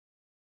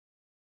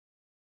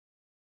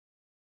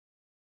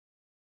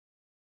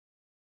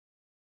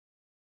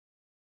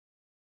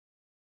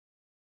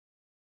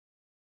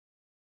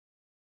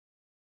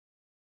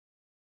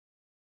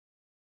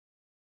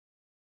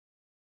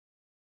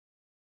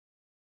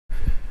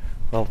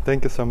Well,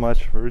 thank you so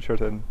much,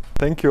 Richard, and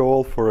thank you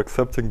all for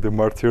accepting the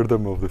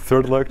martyrdom of the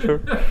third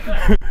lecture.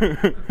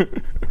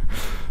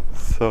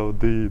 So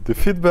the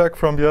feedback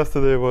from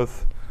yesterday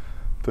was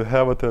to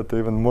have it at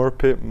even more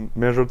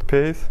measured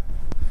pace,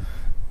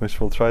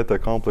 which we'll try to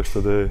accomplish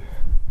today,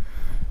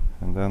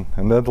 and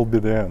that'll be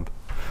the end.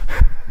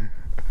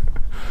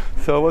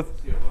 So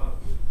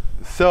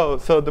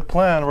the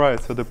plan, right?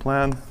 So the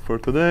plan for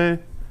today,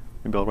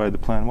 maybe I'll write the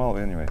plan. Well,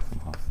 anyway,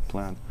 somehow the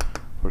plan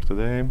for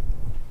today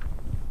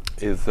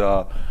is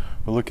we're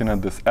looking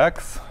at this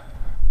x,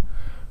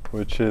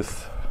 which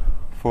is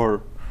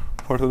for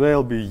today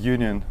it'll be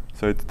union.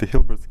 So it's the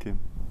Hilbert scheme.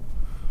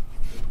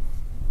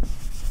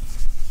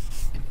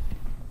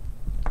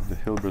 The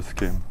Hilbert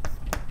scheme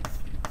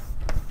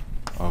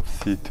of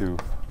C2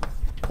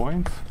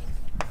 points.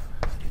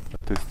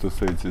 That is to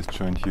say, it's this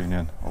joint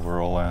union over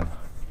all n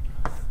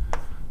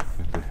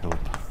with the Hilb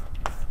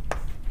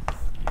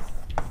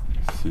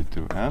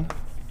C2n.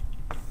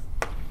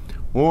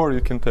 Or you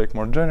can take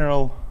more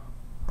general,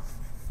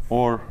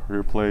 or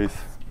replace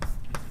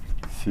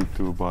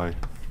C2 by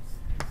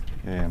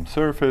AM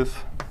surface,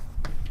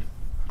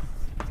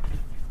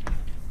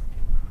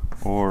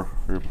 or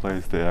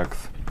replace the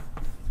x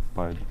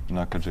by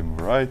Nakajima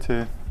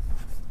variety.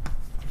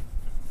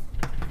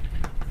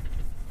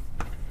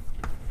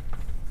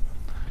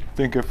 I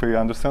think if we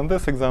understand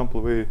this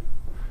example,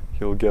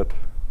 he'll get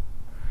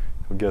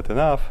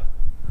enough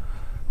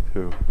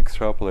to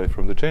extrapolate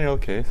from the general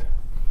case.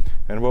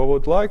 And what I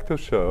would like to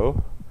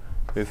show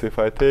is if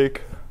I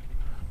take,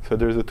 so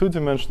there's a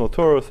two-dimensional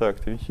torus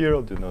acting here,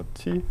 I'll denote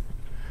T.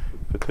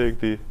 If I take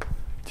the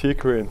T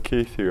covariant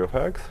K theory of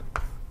X,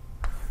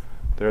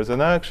 there's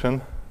an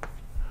action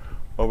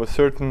of a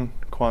certain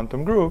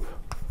quantum group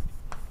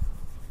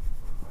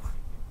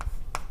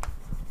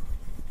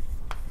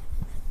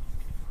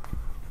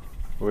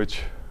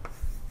which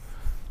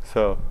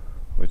I'll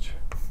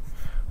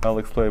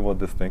explain what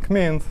this thing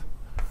means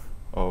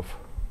of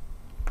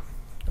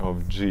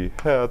G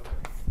hat,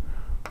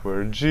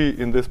 where G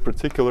in this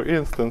particular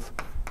instance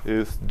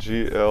is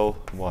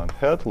GL1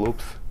 hat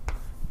loops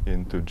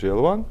into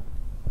GL1.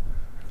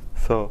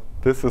 So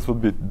this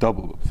would be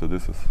double loop. So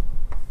this is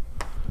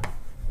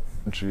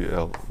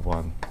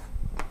GL1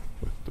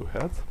 with two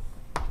heads.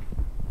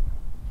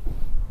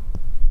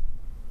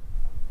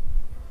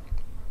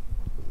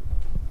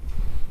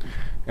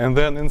 And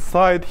then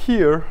inside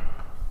here,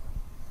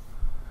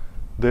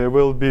 there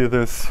will be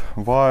this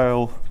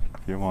Weyl,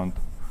 you want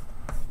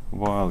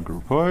Weyl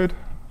groupoid,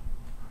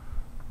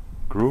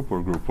 group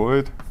or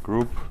groupoid,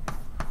 group,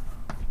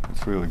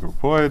 it's really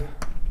groupoid,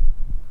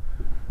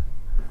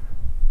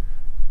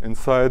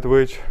 inside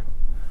which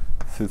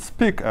sits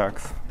peak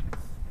X,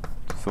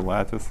 it's a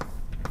lattice,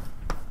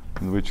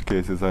 in which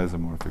case is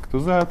isomorphic to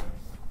Z,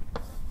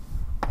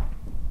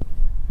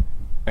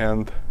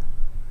 and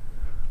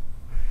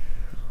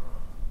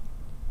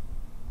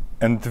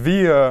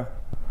via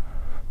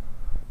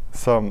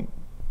somehow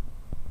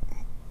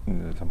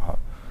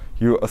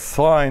you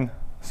assign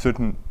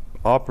certain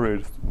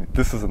operators.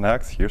 This is an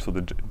X here, so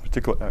the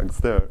particular X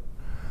there.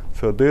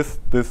 So this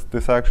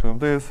action of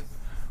this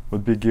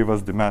would give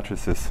us the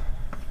matrices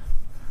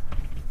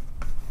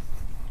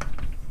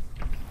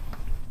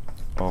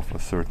of a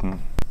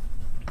certain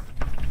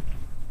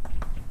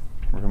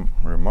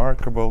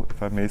remarkable,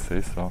 if I may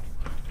say so,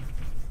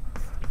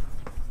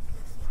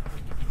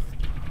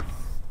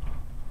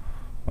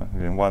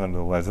 one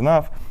underlies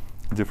enough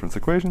difference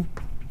equation,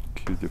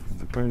 Q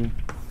difference equation.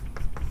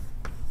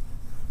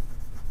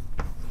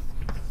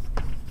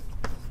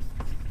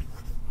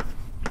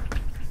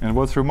 And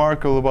what's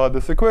remarkable about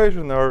this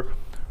equation are,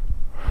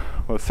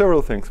 well,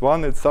 several things.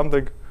 One, it's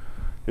something,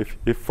 if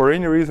for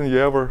any reason you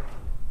ever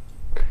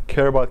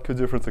care about Q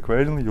difference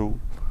equation, you'll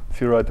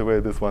see right away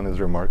this one is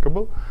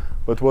remarkable.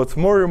 But what's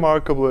more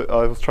remarkable,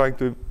 I was trying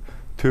to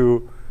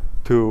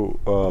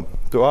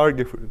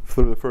argue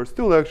through the first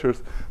two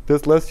lectures,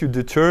 this lets you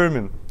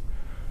determine,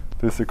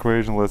 this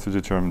equation lets you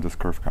determine this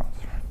curve counts.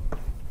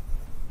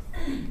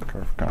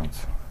 Curve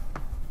counts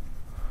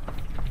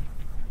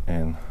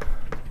in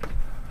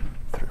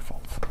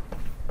threefolds.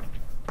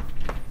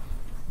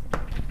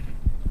 But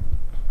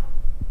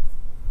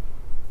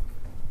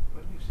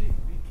you say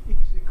big X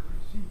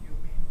equals Z, you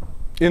mean?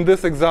 In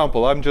this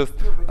example, I'm just...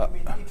 No, but you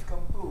mean each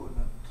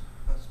component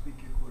has big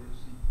equals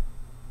Z.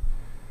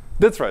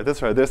 That's right,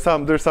 that's right. There's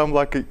some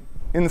like,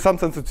 in some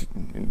sense, it's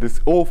this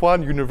O of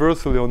 1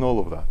 universally on all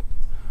of that.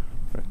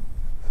 Right.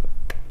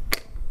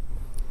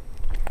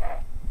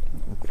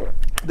 So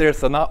there's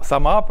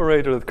some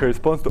operator that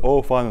corresponds to O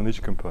of 1 on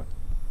each component.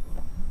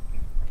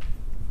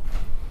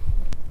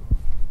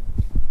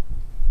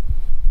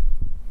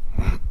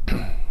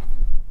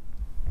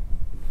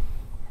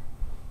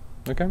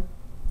 Okay?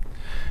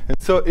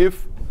 And so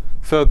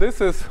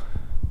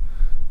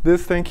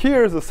this thing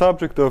here is the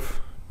subject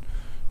of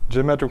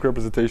geometric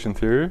representation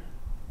theory,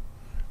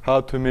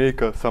 how to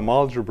make some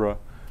algebra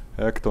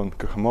act on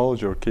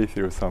cohomology or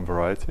K-theory of some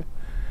variety.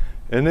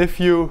 And if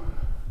you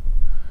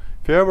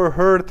ever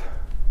heard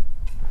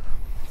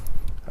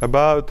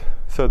about,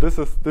 So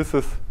this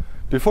is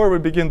before we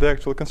begin the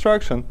actual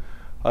construction,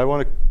 I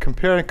want to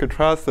compare and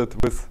contrast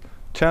it with,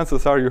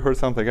 chances are you heard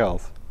something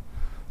else,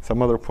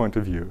 some other point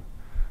of view.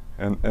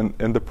 And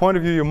the point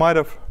of view you might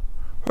have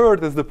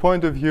heard is the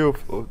point of view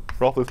of,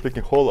 roughly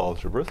speaking, whole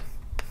algebras.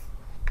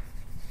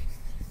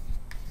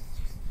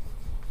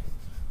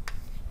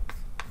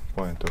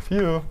 Point of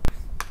view.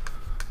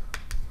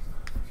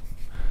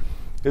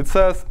 It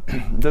says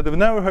that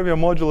whenever you have a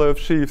moduli of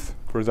sheaves,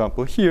 for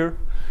example, here,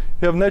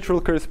 you have natural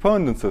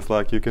correspondences,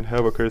 like you can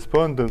have a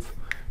correspondence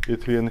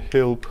between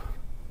help,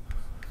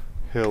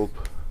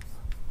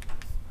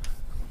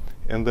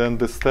 and then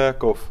the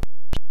stack of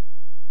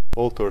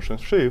all torsion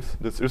sheaves.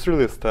 It's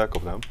really a stack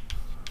of them,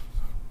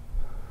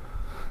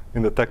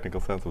 in the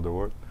technical sense of the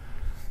word,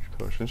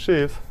 torsion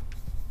sheaves.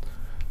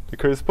 The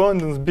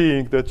correspondence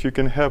being that you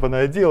can have an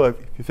ideal, if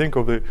you think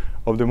of the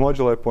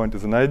moduli point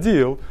as an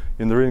ideal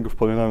in the ring of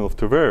polynomial of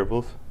two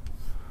variables,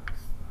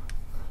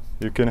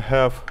 you can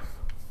have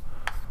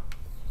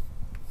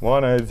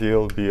one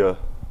ideal be a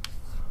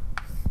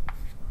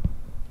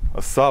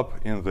sub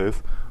in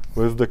this,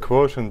 with the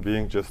quotient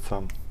being just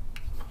some.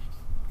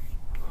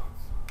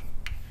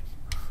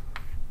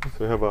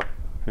 So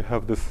we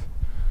have this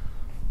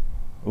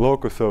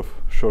locus of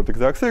short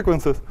exact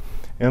sequences,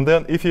 and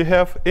then if you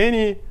have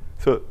any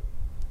so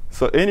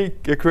any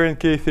equivariant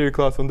K-theory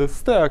class on this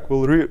stack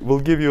will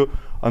give you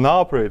an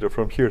operator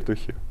from here to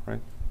here,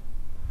 right?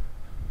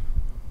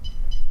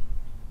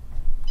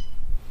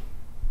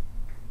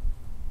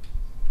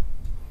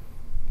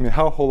 I mean,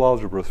 how whole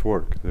algebras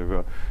work?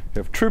 You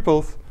have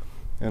triples,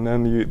 and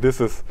then you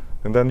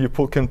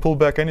can pull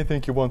back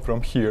anything you want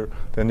from here.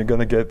 Then you're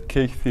gonna get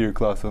K-theory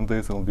class on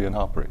this, and it'll be an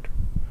operator.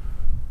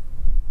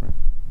 Right?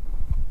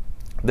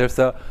 There's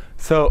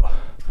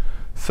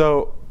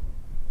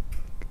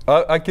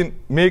I can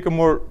make a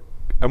more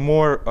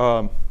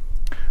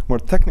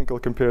technical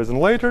comparison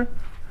later,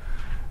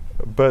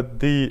 but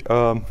the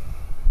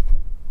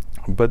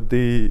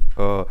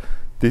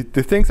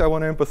things I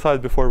want to emphasize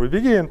before we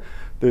begin,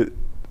 the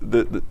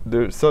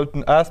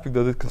certain aspect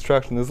that this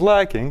construction is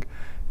lacking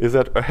is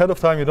that ahead of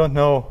time you don't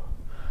know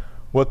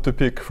what to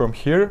pick from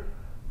here.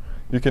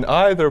 You can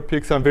either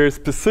pick some very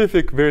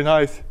specific, very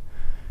nice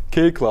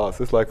K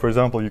classes, like for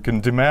example, you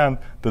can demand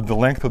that the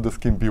length of the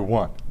scheme be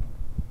 1.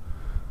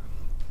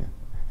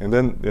 And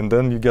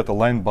then you get a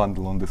line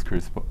bundle on this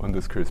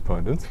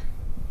correspondence.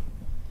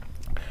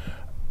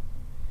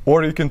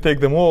 Or you can take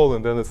them all,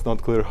 and then it's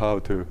not clear how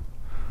to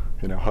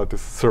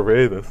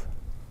survey this.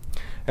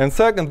 And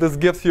second, this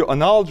gives you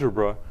an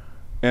algebra,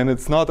 and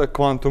it's not a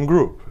quantum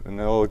group. And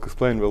I'll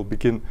explain. We'll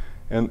begin.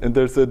 And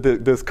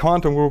there's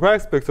quantum group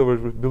aspects of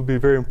it will be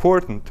very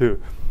important to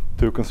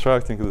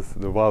constructing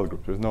the Weyl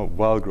group. There's no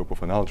Weyl group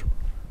of an algebra.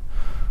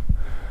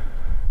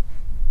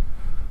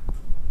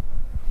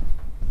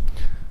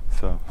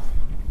 So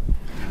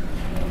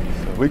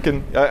we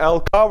can.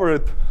 I'll cover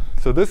it.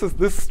 So this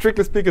is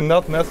strictly speaking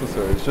not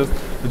necessary. It's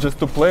just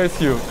to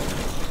place you.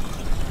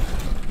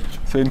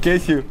 So in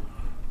case you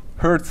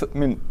heard,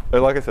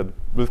 like I said,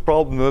 with the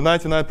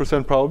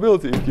 99%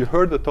 probability, if you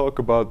heard the talk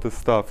about this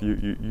stuff,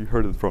 you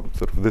heard it from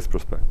sort of this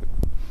perspective.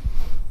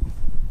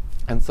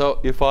 And so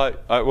if I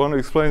want to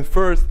explain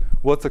first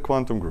what's a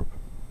quantum group.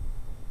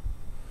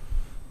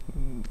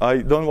 I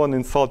don't want to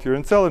insult your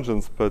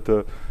intelligence, but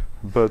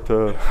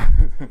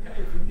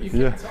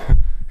yeah.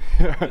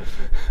 Yeah.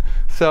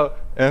 So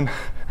and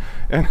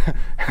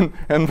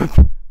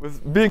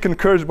with being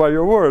encouraged by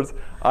your words,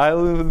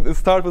 I'll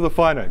start with a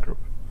finite group.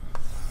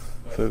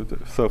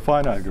 So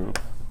finite group.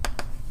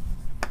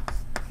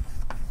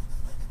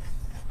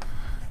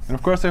 And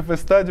of course, if we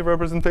study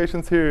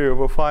representations here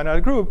of a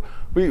finite group,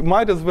 we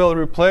might as well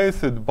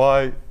replace it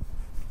by,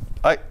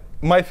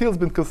 my field's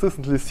been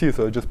consistently C,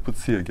 so I just put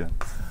C again,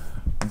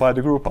 by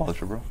the group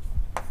algebra.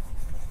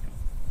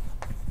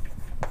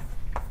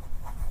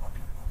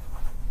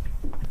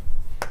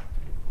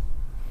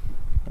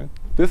 Right?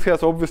 This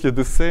has obviously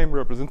the same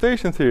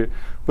representations here,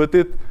 but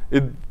it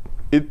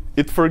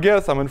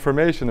forgets some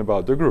information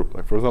about the group.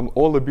 Like for example,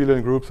 all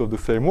abelian groups of the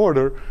same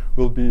order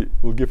will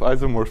give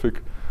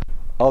isomorphic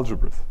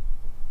algebras.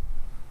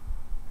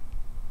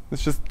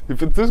 It's just, if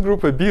this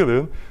group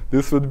abelian,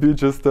 this would be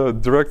just a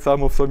direct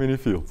sum of so many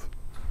fields.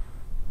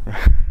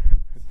 Right?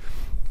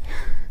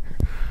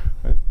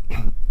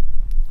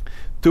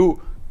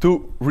 To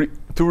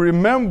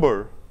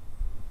remember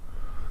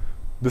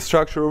the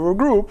structure of a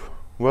group,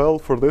 well,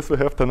 for this we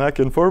have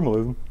Tanakian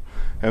formalism.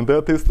 And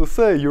that is to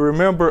say, you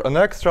remember an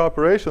extra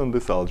operation in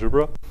this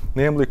algebra,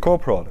 namely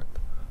coproduct.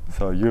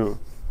 So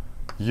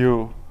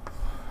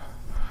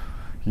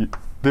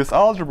this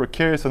algebra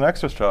carries an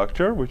extra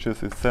structure, which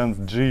is it sends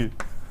G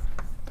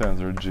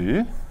tensor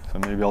G. So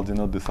maybe I'll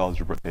denote this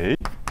algebra A.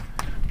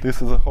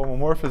 This is a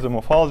homomorphism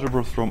of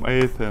algebras from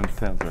A to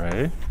tensor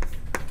A.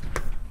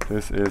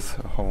 This is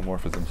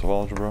homomorphisms of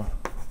algebra.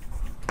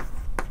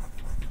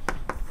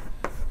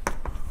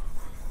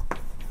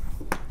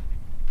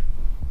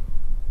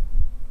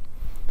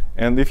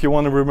 And if you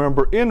want to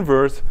remember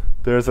inverse,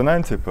 there's an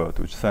antipode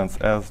which sends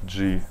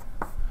SG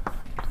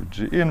to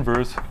G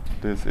inverse.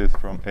 this is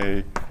from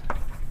A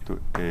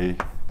to A.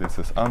 This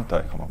is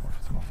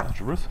anti-homomorphism of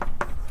algebras.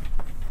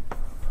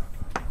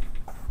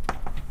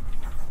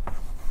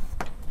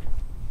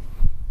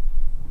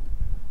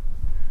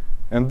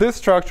 And this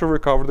structure will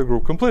cover the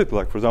group completely.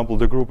 Like, for example,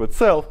 the group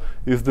itself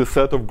is the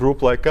set of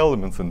group-like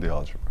elements in the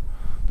algebra.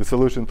 The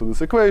solution to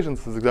this equation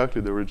is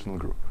exactly the original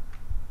group.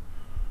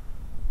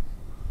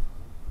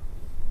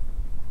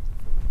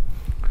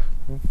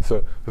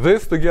 So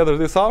this together,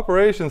 these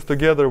operations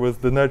together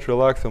with the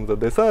natural axioms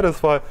that they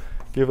satisfy,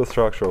 give a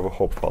structure of a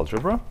Hopf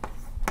algebra.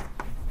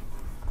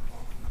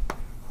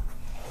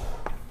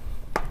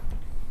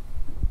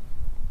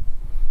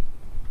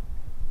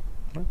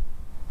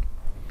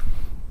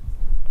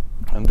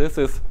 And this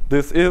is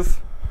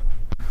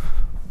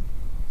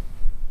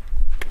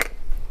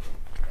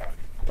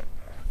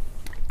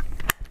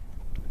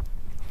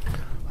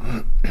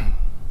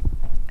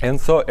and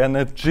so, and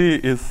if G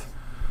is,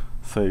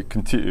 say,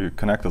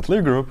 connected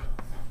Lie group,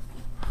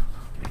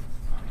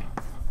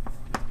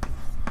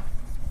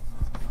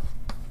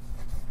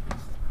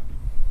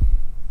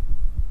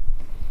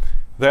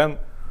 then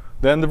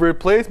the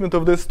replacement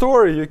of this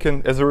story, you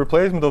can, as a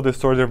replacement of this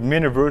story, there are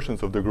many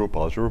versions of the group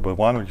algebra, but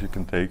one which you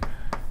can take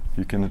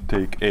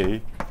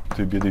A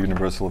to be the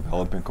universal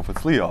developing of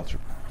its Lie algebra.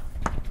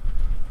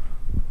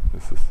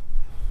 This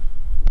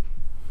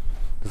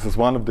is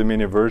one of the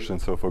many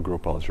versions of a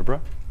group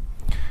algebra.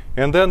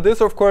 And then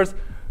this, of course,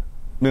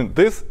 I mean,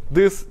 this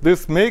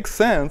makes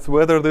sense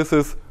whether this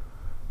is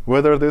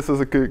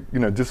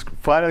a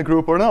finite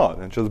group or not.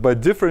 And just by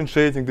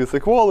differentiating these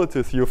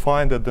equalities, you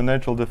find that the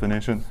natural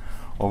definition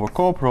of a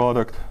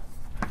coproduct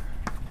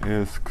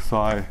is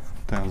xi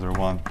tensor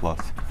 1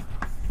 plus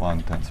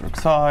 1 tensor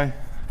xi,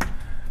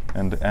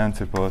 and the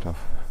antipode of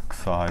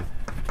xi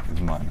is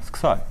minus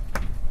xi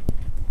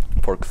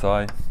for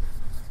xi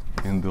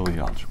in the Lie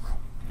algebra.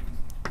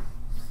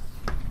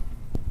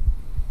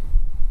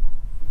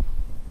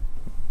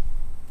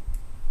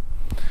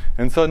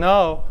 And so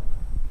now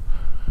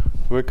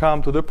we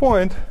come to the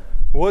point,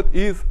 what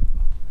is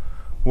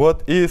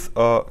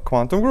a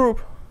quantum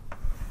group?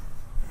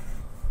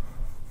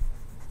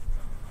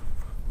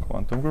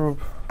 Quantum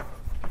group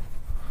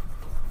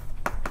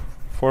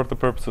for the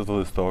purposes of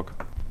this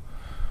talk.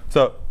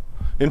 So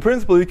in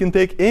principle, you can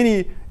take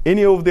any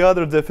of the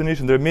other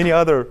definitions. There are many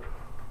other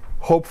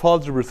Hopf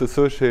algebras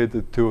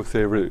associated to,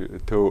 say,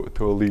 to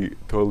a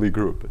Lie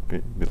group.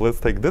 Let's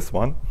take this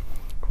one.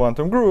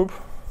 Quantum group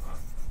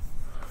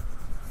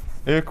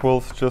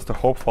equals just a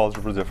Hopf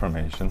algebra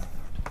deformation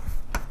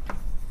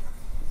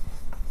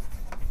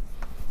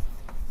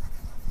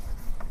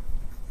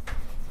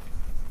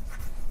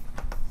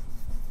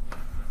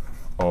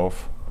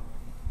of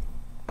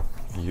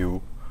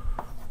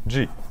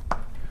UG.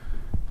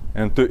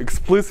 And to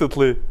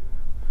explicitly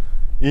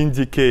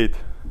indicate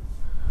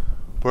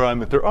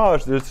parameter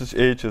H, this is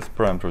H is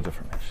parameter of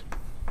deformation.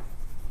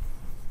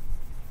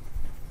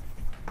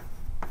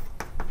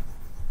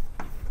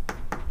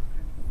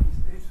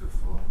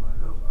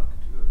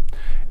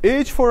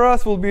 H for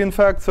us will be, in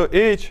fact, so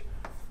H,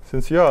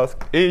 since you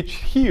asked, H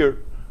here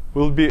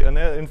will be, and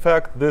in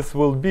fact, this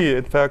will be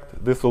in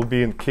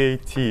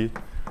KT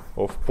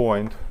of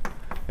point,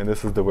 and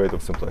this is the weight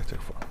of symplectic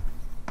form.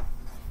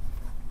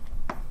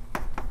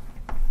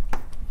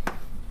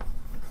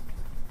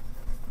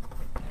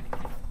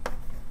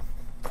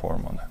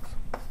 Form on X.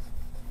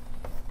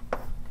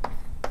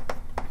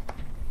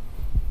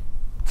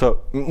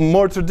 So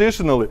more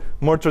traditionally,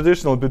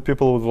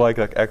 people would like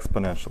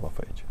exponential of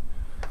H.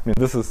 I mean,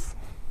 this is,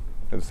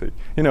 let's say,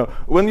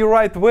 when you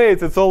write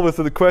weights, it's always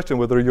the question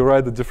whether you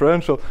write the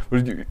differential, or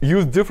you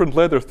use different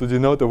letters to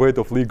denote the weight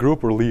of Lie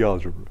group or Lie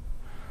algebra.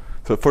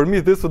 So for me,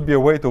 this would be a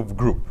weight of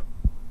group.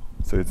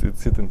 So it's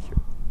sitting here.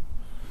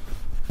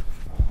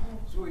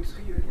 So it's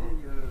really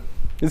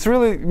it's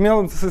really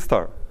Mellon C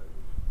star.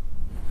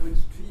 so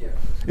it's GM.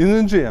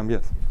 In GM,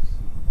 yes.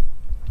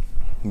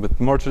 But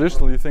more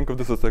traditionally, you think of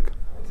this as like.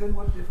 Then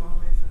what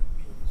deformation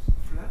means?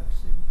 Flat,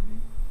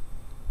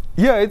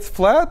 simply? Yeah, it's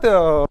flat.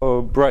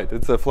 Right,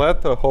 it's a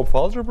flat Hopf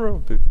algebra.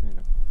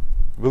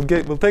 We'll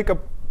get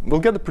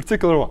a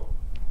particular one.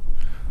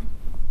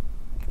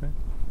 Okay.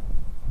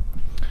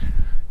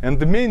 And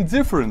the main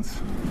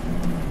difference.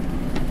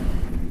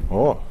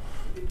 Oh.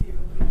 Would it even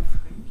be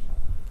free?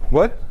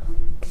 What?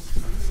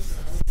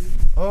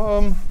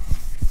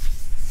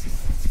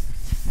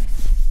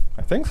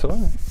 I think so.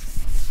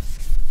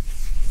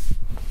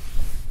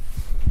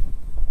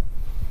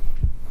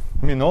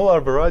 I mean, all our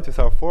varieties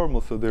are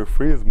formal, so they're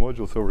free as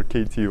modules over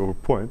KT over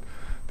point.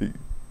 The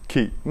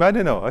K, I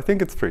don't know. I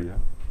think it's free. Yeah.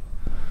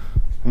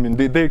 I mean,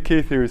 their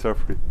K theories are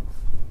free.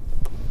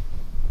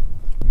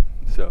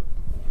 So,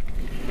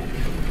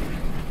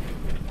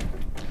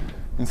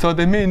 and so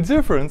the main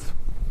difference.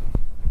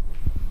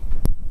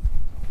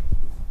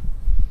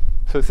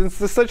 So since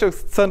there's such a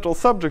central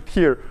subject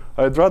here,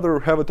 I'd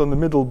rather have it on the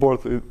middle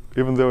board,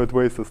 even though it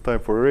wastes us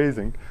time for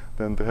erasing,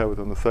 than to have it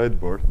on the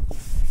sideboard.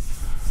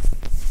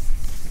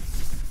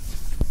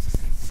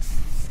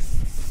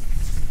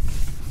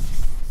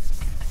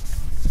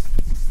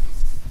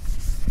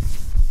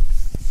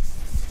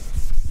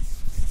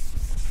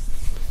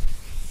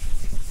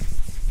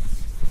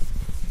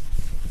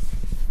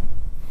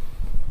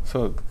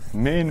 So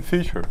main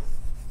feature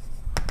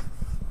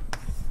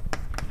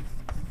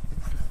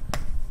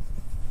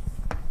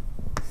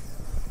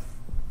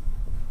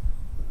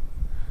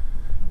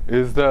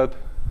is that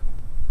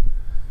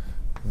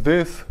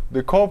the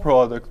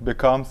coproduct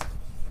becomes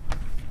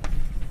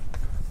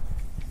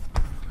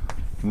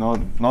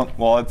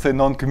well, I'd say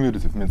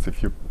non-commutative, means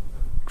if you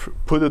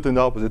put it in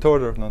the opposite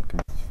order, non-commutative.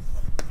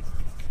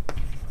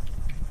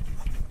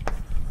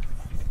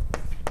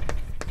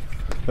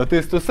 That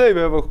is to say,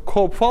 we have a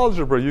Kopf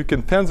algebra, you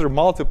can tensor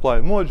multiply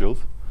modules,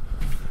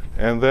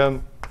 and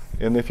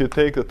if you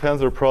take the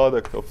tensor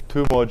product of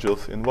two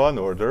modules in one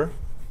order,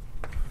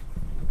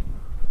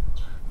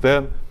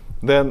 then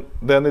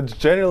it's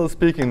generally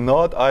speaking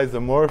not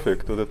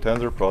isomorphic to the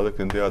tensor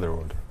product in the other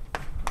order.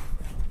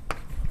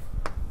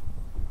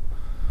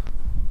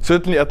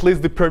 Certainly, at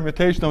least the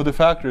permutation of the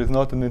factor is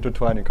not an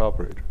intertwining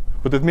operator,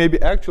 but it may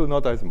be actually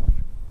not isomorphic.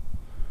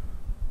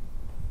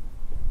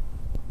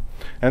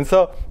 And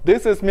so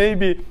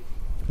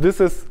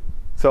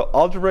so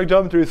algebraic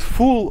geometry is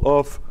full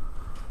of,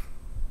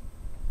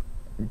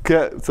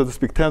 so to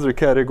speak, tensor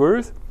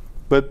categories,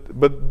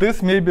 but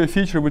this may be a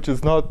feature which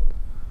is not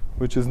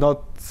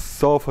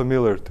so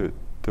familiar to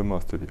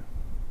most of you.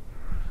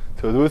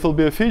 So this will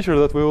be a feature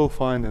that we will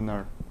find in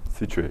our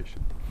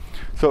situation.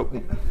 So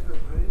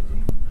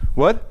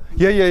what?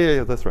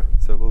 Yeah, that's right.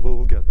 So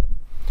we'll get that.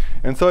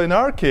 And so in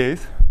our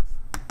case,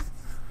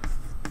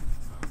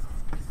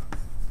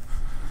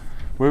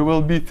 we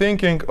will be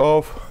thinking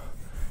of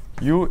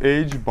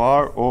UH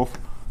bar of,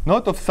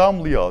 not of some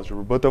Lie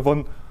algebra, but of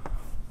an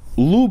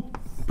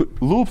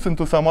loops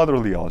into some other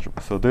Lie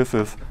algebra. So this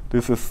is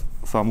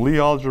some Lie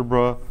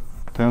algebra,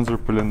 tensor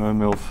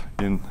polynomials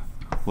in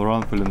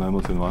Laurent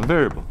polynomials in one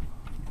variable.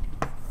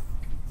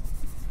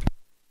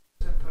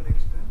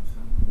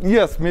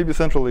 Yes, maybe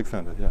centrally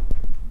extended, yeah.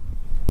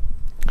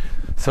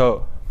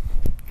 So,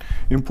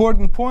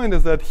 important point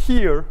is that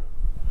here,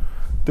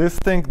 this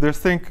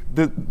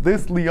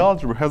Lie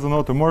algebra has an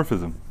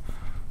automorphism,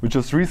 which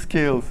just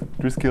rescales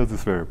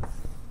this variable.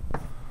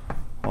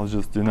 I'll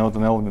just denote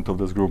an element of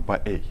this group by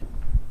A.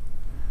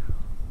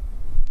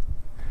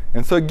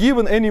 And so,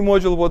 given any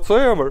module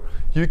whatsoever,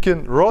 you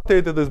can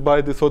rotate it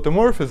by this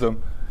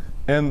automorphism,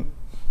 and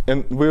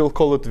we'll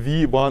call it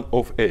V1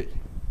 of A,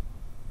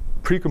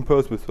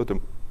 precomposed with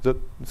automorphism.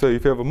 So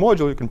if you have a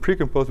module, you can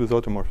precompose with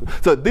automorphism.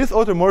 So this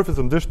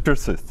automorphism, this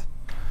persists.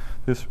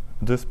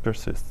 This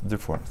persists,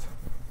 deforms.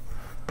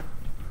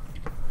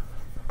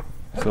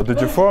 So the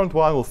deformed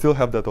one will still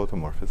have that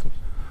automorphism.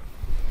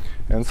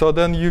 And so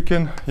then you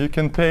can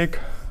take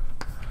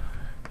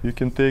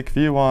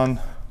V1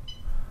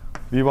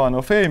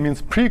 of A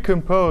means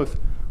precompose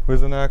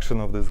with an action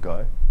of this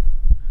guy.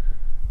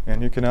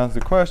 And you can ask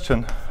the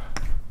question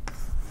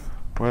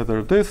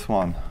whether this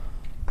one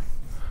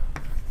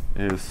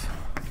is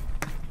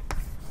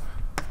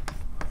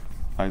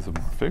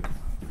isomorphic.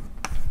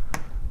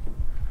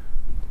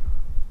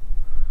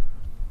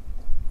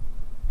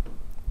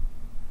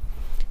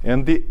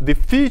 And the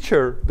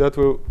feature that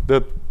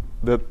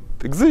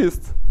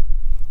exists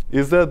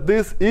is that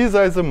this is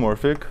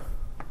isomorphic.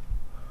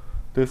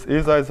 This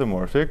is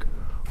isomorphic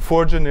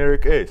for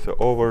generic A, so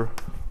over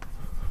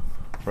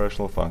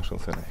rational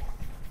functions in A.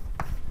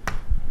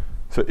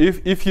 So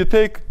if you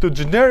take to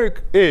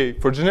generic A,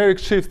 for generic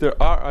sheaves, there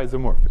are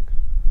isomorphic.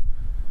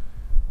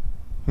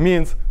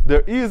 Means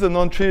there is a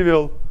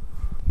non-trivial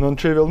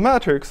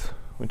matrix,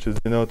 which is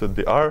denoted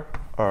the R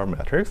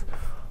matrix,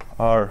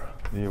 R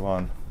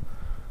V1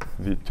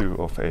 V2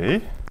 of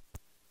A.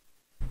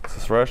 This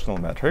is rational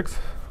matrix,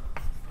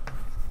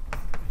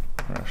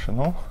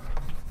 rational,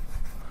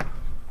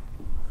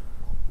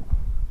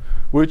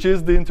 which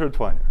is the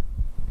intertwiner.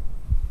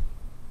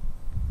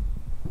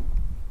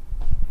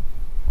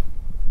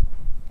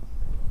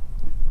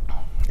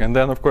 And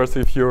then, of course,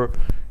 if you're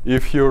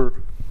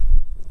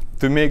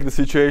to make the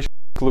situation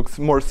look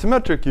more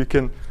symmetric, you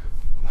can.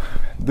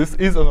 This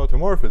is an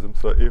automorphism.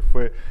 So if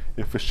we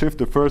shift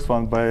the first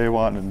one by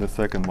A1 and the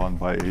second one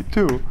by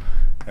A2,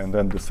 and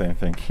then the same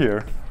thing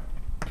here,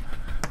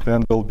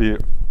 then there'll be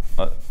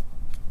a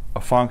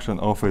function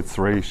of its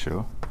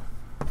ratio.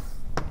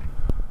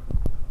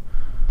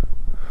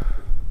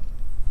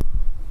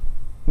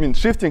 I mean,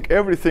 shifting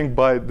everything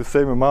by the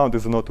same amount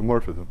is an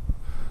automorphism.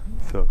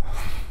 So,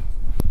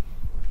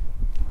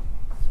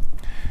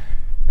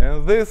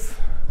 and this.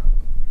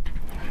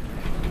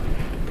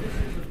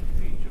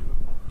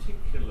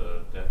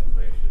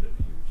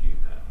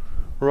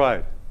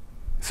 Right.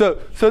 So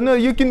no,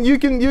 you can.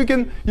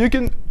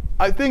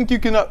 I think you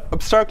can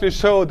abstractly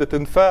show that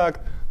in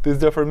fact these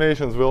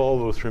deformations will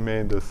always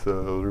remain this.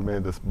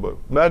 But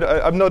I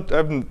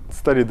haven't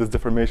studied this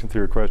deformation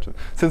theory question.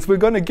 Since we're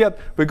gonna get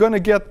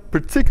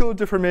particular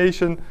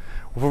deformation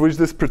for which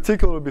this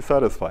particular will be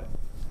satisfied.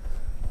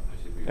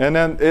 And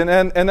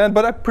then,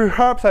 but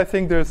perhaps I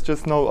think there's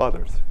just no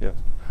others. Yeah.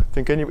 I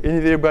think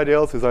anybody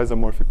else is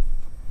isomorphic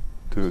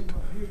to.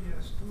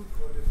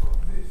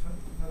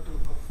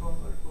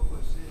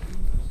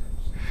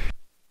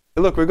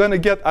 Look, we're going to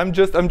get. I'm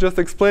just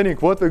explaining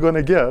what we're going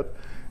to get,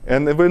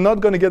 And we're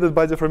not going to get it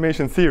by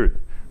deformation theory.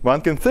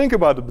 One can think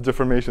about it by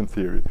deformation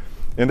theory,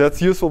 and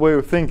that's a useful way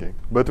of thinking.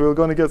 But we're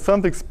going to get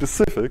something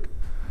specific,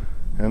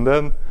 and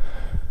then,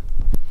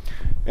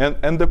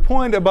 and the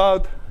point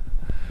about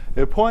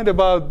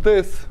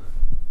this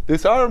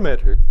R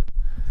matrix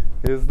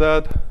is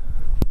that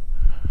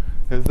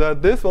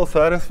this will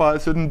satisfy a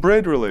certain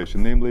braid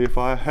relation. Namely, if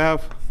I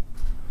have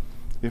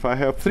 3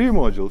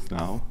 modules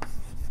now,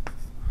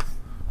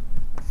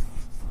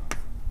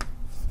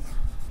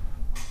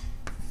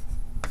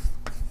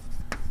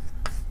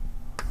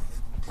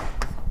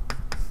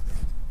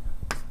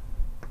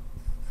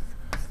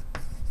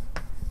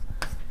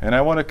 and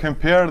I want to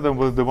compare them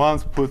with the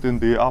ones put in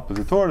the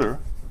opposite order,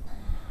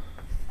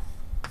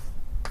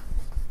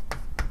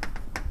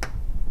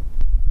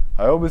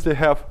 I obviously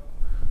have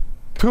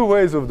 2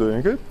 ways of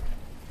doing it.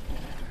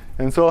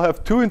 And so I'll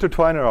have 2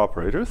 intertwiner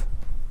operators.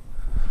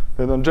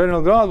 And on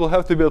general ground will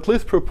have to be at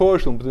least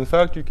proportional, but in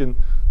fact you can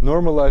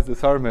normalize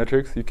this R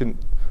matrix. You can,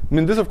 I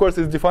mean, this of course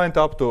is defined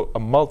up to a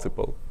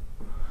multiple.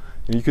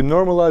 And you can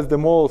normalize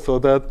them all so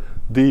that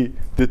the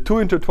 2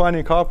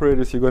 intertwining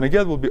operators you're going to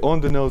get will be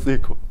on the nose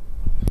equal.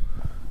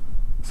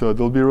 So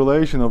there'll be a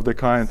relation of the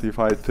kind if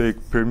I take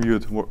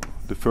permute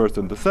the first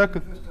and the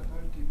second.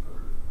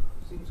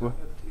 What?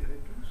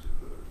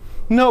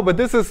 No, but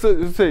this is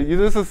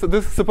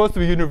supposed to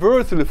be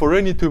universally for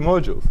any 2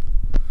 modules,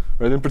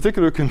 right? In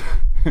particular, you can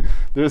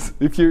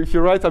if you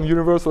write some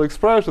universal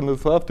expression,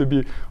 this will have to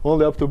be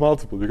only up to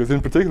multiple, because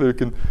in particular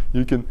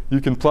you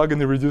can plug in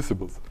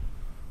irreducibles.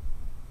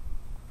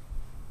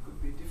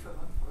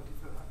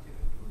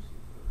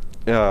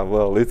 Yeah,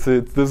 well,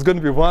 there's going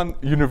to be one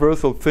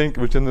universal thing,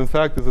 which in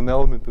fact is an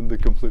element in the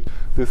complete.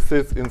 This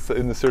sits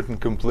in a certain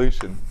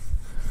completion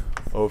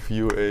of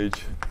UH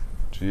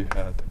G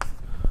hat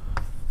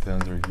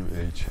tensor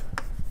UH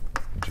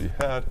G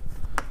hat,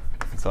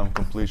 and some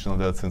completion of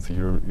that since a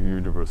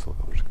universal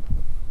algebra.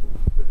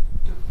 But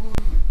the pole will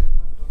depend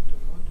on the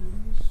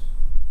modules.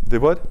 The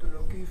what? The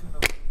location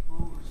of the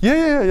poles.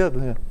 Yeah. And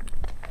more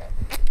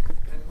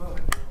and more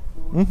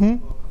poles, more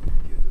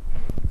complicated.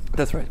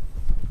 That's right.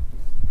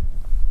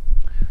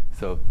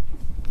 So,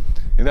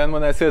 and then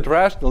when I said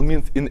rational, it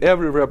means in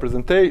every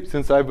representation,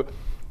 since in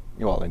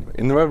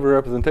every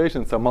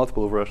representation, some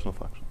multiple of rational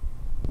function.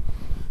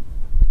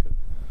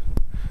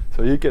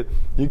 So you can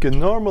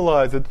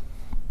normalize it.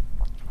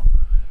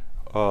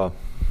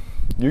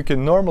 You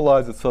can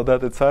normalize it so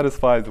that it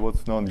satisfies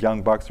what's known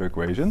Young-Baxter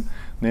equation.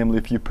 Namely,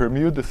 if you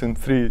permute this in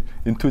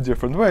 2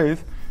 different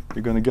ways,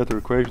 you're going to get an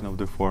equation of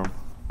the form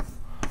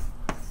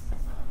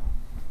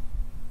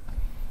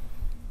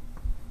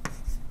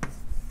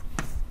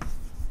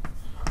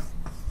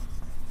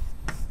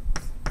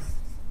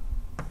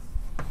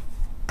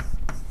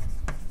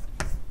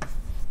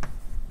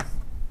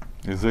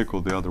is equal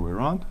the other way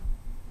around.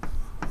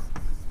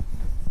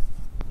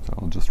 So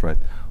I'll just write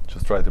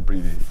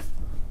abbreviate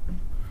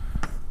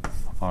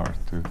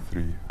R2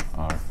 3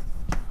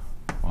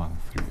 R1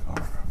 3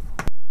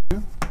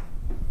 R2.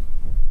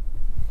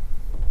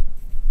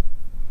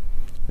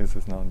 This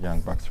is now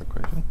Young-Baxter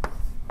equation.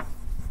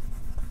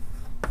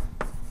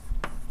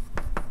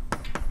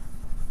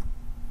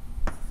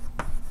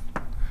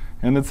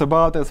 And it's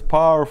about as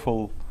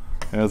powerful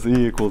as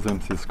E equals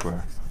MC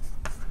squared.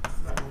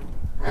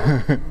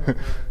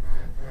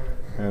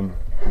 And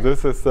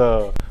this is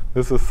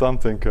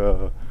something.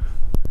 Yeah,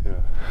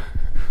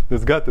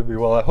 there's got to be.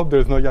 Well, I hope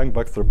there's no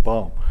Young-Baxter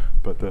bomb,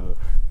 but yeah,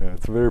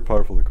 it's a very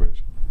powerful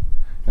equation,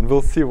 and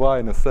we'll see why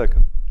in a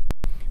second.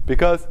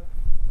 Because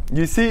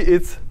you see, you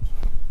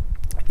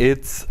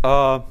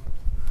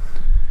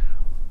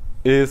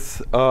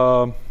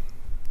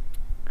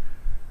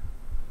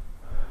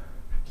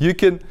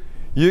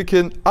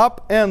can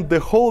upend the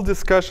whole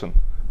discussion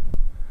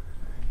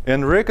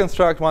and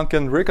reconstruct. One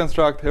can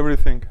reconstruct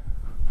everything.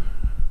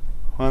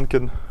 One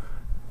can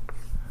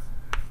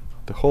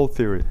the whole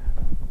theory.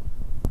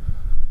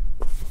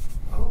 I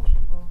hope you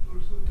want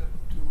also that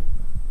to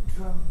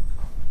jump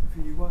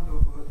V1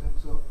 over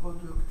tensor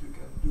product you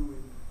can do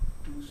in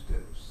 2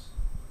 steps.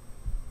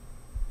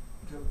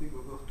 Jumping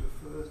over to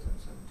first and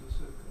then to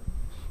second.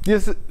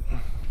 Yes.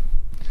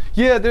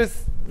 Yeah.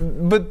 There's,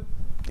 but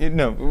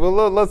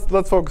well,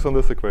 let's focus on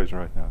this equation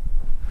right now.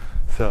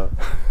 So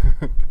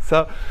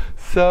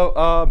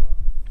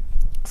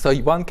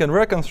one can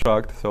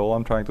reconstruct. So all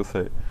I'm trying to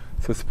say.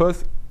 So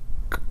suppose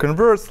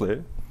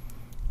conversely,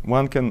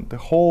 one can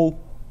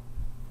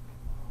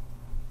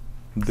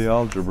the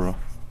algebra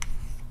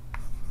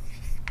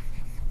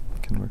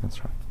can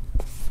reconstruct.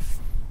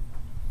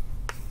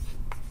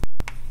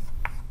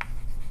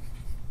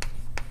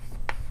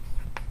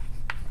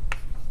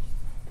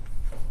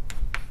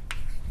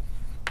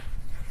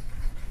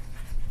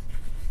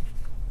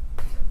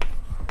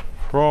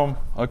 From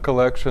a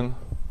collection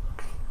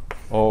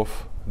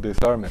of these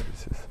R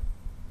matrices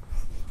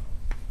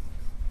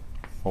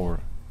over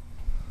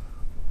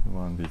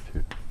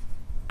 1b2.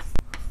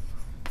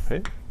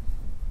 Okay.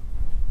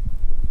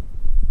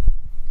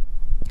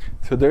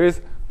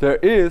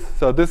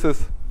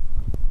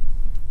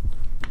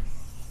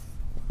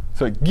 So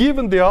So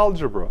given the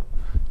algebra,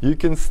 you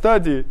can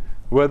study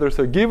whether,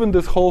 so given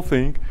this whole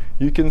thing,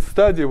 you can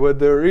study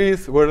whether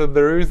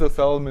there is a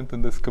element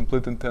in this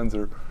complete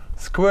tensor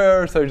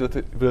square such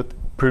that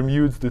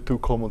permutes the two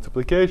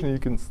co-multiplication. You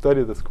can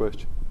study this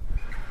question.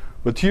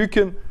 But you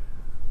can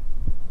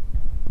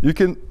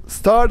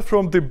start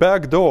from the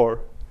back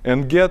door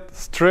and get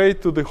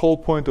straight to the whole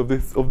point of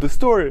the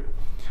story,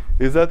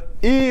 is that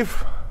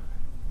if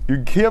you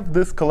give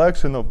this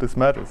collection of these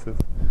matrices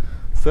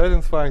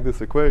satisfying this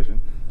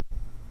equation,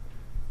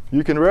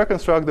 you can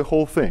reconstruct the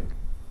whole thing.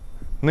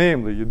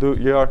 Namely,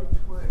 you are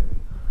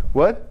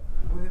what?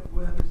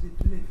 Where does it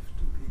live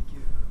to be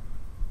given?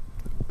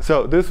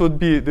 So this would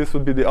be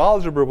the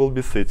algebra will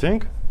be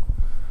sitting.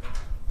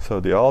 So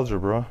the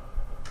algebra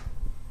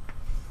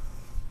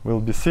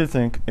will be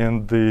sitting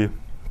in the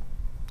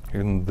if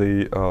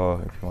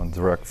you want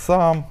direct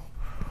sum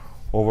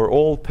over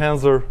all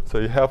tensor. So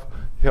you have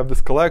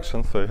this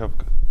collection. So you have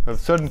a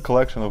certain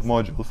collection of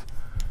modules,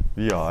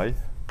 vi,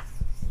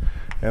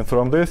 and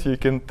from this you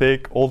can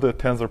take all the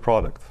tensor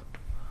products.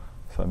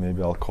 So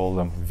maybe I'll call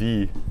them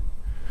v.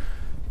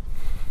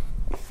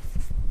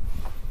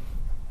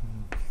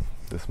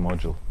 This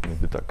module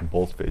maybe like a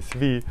boldface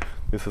v.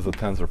 This is a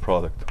tensor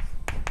product.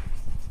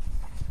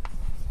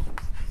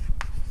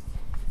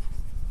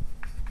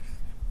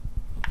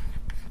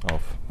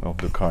 Of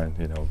the kind,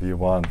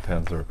 v1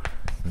 tensor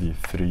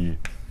v3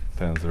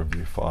 tensor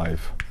v5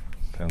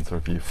 tensor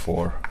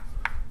v4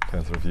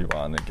 tensor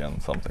v1 again,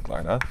 something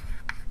like that.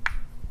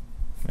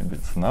 Maybe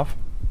it's enough.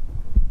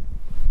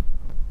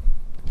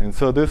 And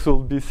so this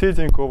will be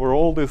sitting over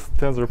all these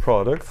tensor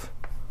products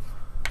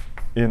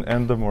in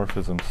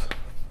endomorphisms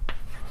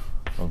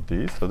of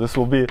these. So this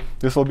will be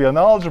an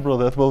algebra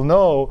that will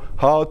know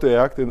how to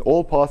act in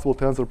all possible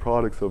tensor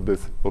products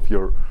of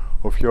your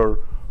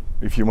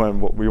if you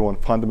want, we want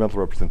fundamental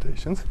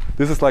representations.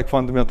 This is like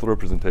fundamental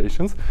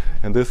representations,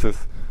 and this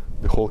is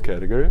the whole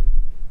category.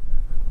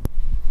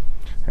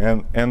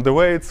 And the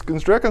way it's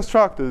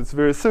reconstructed, it's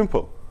very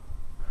simple.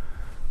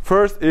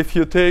 First, if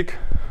you take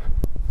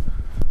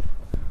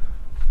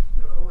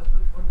I was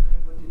not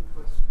wondering what it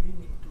was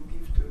meaning to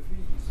give to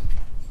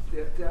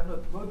V's. They are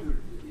not modules.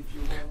 If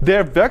you want,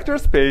 they're vector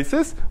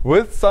spaces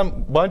with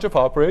some bunch of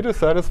operators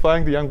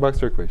satisfying the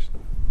Young-Baxter equation.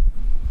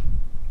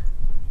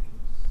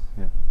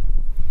 Yeah.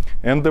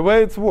 And the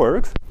way it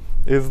works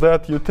is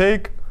that you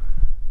take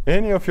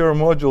any of your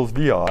modules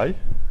vi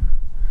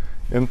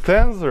and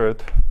tensor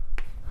it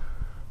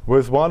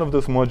with one of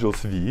those modules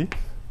v.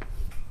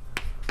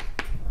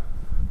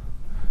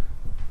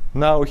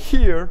 Now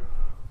here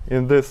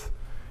you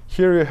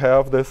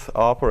have this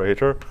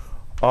operator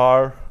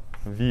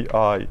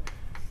RVI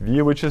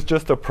v, which is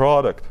just a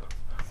product,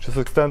 which is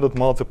extended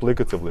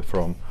multiplicatively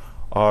from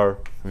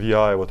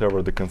RVI,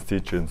 whatever the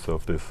constituents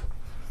of that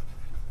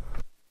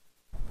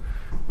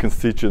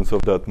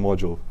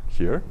module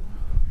here.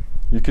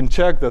 You can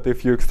check that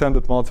if you extend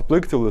it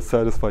multiplicatively,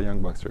 satisfy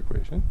Young-Baxter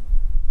equation.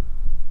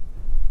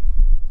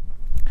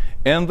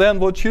 And then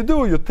what you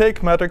do, you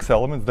take matrix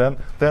elements,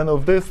 then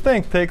of this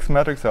thing takes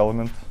matrix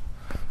elements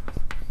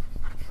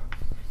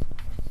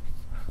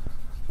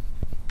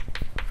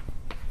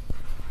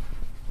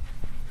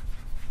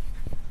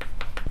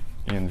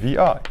in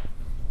VI.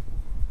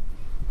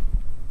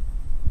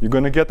 You're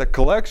going to get a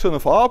collection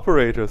of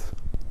operators,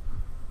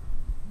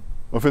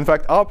 in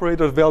fact,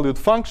 operator-valued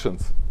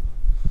functions.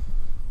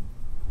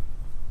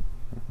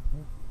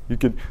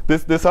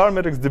 This R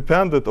matrix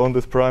depended on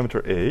this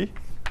parameter A.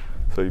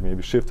 So you may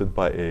be shifted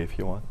by A if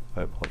you want.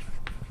 I apologize.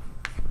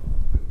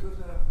 but those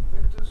are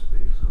vector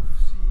space of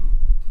C,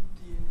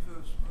 T, T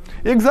inverse.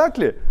 Right?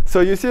 Exactly.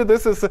 So you see,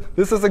 this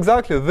is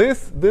exactly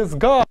this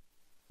guy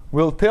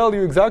will tell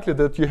you exactly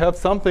that you have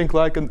something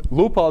like a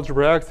loop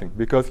algebra acting,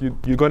 because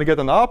you're going to get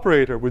an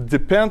operator which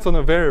depends on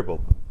a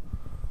variable.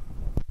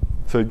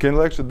 So you can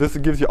actually, this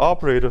gives you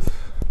operators,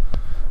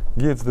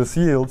 this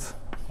yields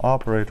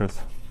operators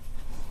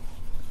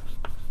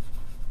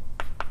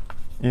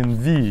in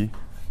V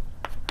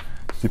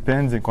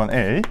depending on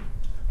A,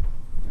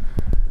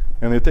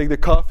 and you take the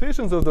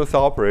coefficients of those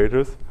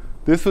operators.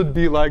 This would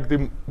be like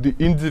the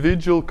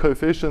individual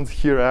coefficients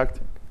here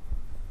acting.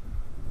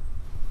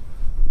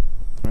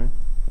 Right?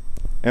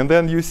 And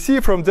then you see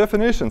from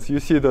definitions,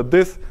 you see that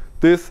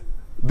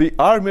the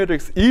R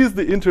matrix is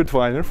the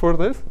intertwiner for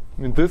this.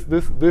 I mean, this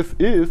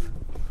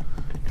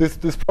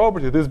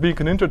property, this being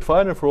an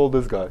intertwiner for all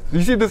these guys.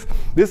 You see, this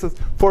is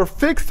for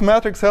fixed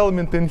matrix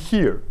element in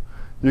here.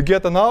 You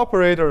get an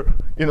operator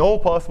in all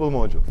possible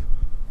modules.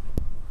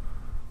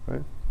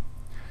 Right?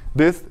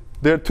 There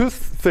are two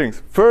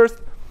things.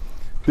 First,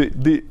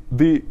 the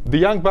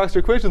Young-Baxter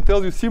equation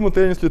tells you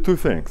simultaneously two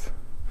things.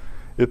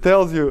 It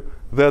tells you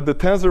that the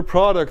tensor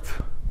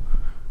product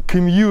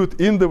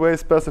commute in the way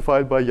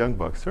specified by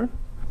Young-Baxter,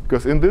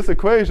 because in this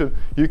equation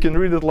you can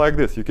read it like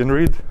this.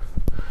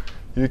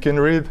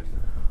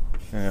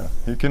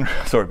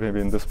 Sorry, maybe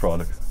in this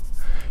product.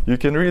 You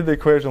can read the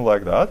equation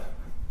like that.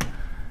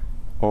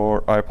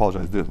 Or I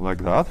apologize, like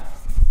that.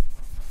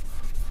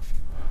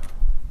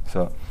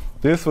 So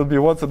this would be,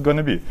 what's it going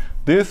to be?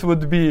 This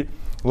would be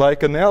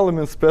like an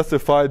element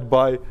specified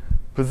by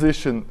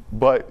position,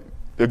 by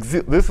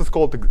this is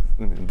called,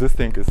 this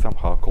thing is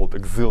somehow called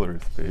auxiliary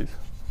space.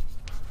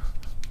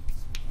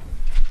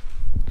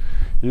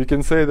 You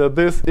can say that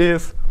this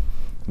is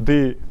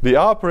the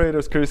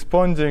operators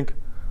corresponding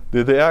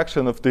the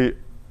action of the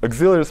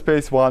auxiliary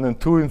space 1 and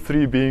 2 and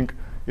 3 being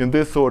in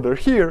this order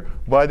here,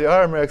 by the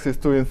arm axis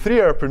 2 and 3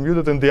 are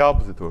permuted in the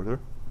opposite order.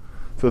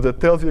 So that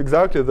tells you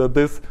exactly that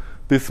these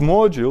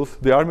modules,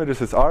 the arm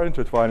matrices are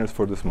intertwiners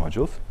for these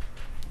modules.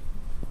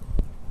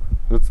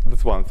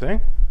 That's one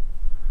thing.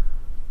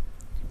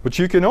 But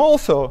you can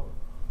also,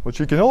 what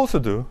you can also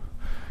do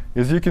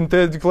is you can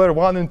declare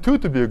 1 and 2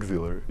 to be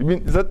auxiliary. I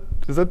mean, is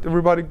that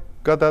everybody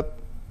got that,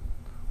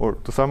 or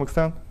to some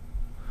extent?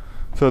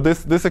 So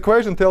this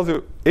equation tells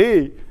you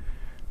A,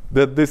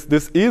 that this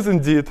is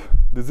indeed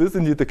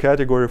a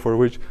category for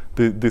which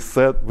the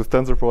set with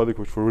tensor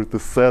product, for which the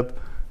set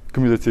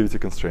commutativity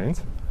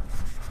constraints.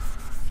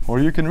 Or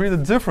you can read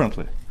it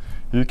differently.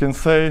 You can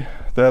say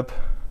that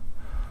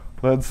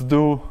let's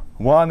do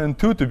 1 and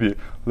 2 to be,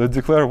 let's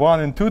declare 1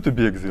 and 2 to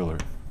be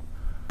auxiliary.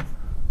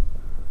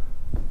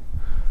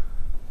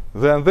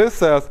 Then this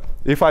says,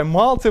 if I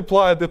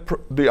multiply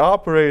the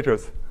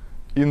operators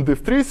in the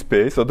 3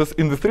 space, so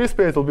in the 3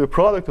 space will be a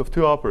product of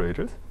 2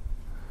 operators.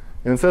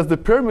 And it says the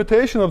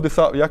permutation of this,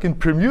 I can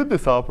permute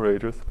these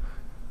operators.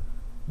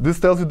 This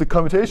tells you the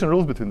commutation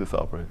rules between these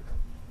operators.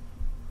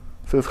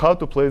 It says how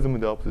to place them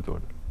in the opposite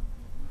order.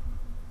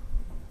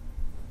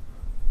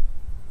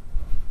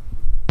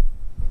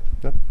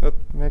 That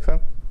makes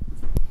sense?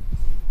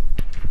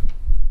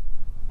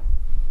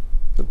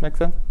 That makes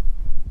sense?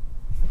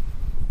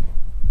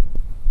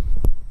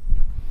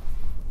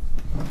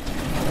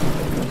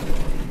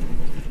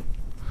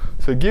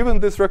 So given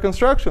this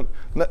reconstruction,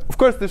 of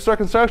course this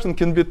reconstruction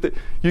can be,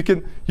 you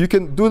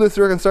can do this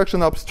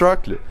reconstruction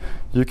abstractly.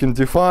 You can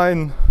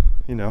define,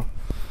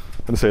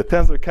 let's say a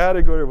tensor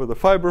category with a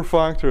fiber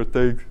functor,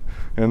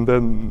 and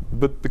then,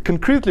 but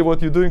concretely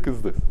what you're doing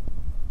is this.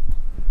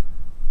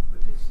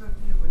 But it's not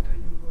clear whether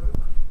you work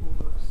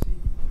over C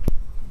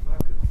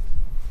bracket,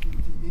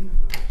 the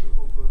inverse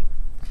over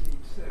C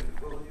itself,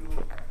 or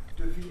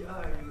the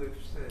VI you have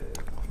said,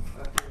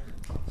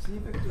 C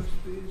vector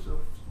space of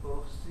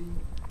C.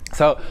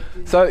 So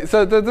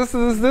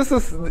this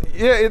is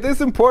yeah, it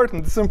is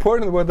important. It's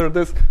important whether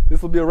this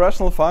will be a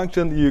rational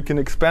function. You can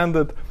expand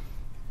it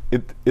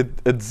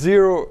at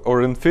 0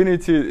 or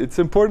infinity. It's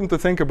important to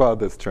think about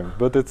this term,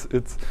 but let's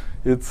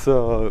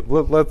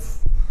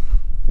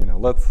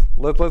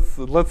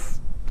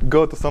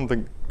go to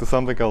something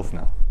else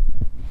now.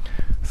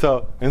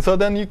 So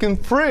then you can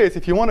phrase,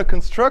 if you want a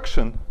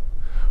construction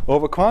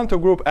of a quantum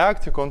group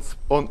acting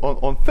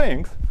on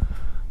things.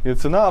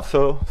 It's enough,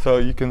 so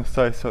you can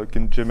say, so you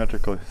can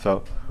geometrically.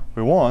 So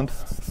we want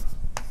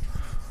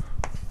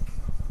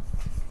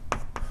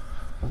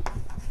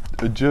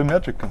a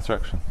geometric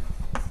construction.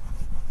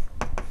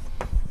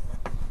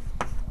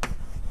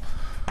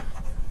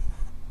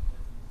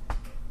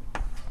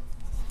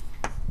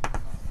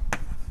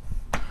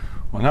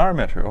 An R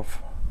metric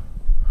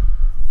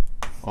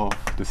of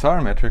this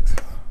R matrix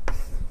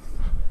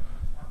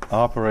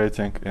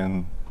operating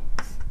in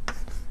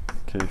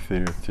K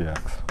theory of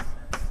Tx.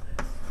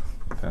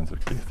 Tensor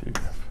K theory.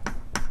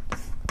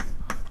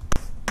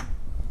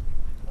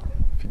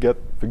 If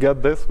we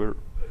get this, we're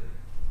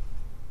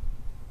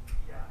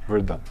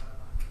done.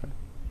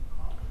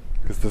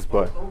 Because this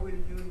by. How will you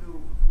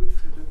know which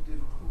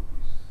reductive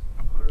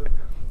group is?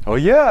 Oh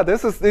yeah,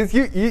 this is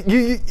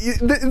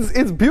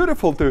it's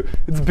beautiful to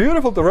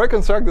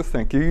reconstruct this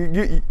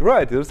thing.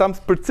 Right, there's some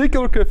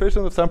particular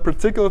coefficient of some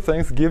particular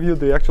things give you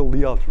the actual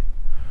Lie algebra.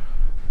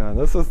 Yeah,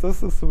 this is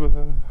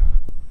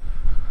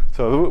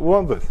so we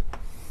want this.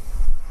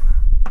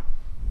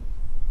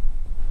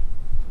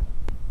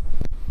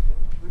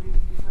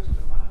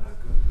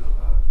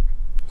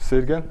 Say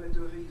it again. The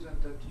reason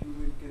that you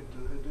will get a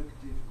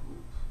reductive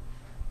group.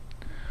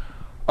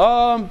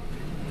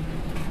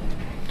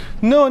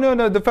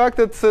 No. The fact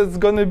that it's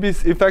going to be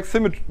effect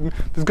symmetry,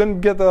 it's going to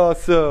get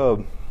us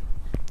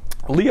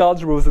Lie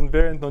algebra with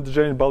invariant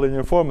non-degenerate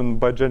bilinear form,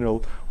 and on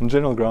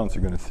general grounds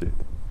you're going to see it.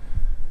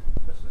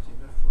 That's not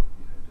enough for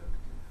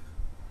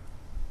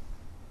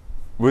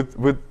the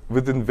reductive.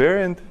 With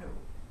invariant.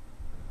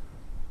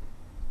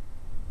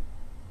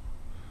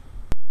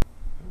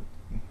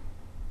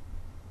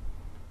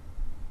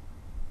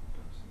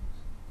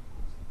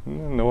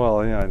 No,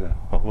 well, yeah, I know.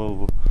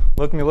 Well,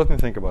 let me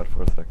think about it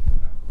for a second.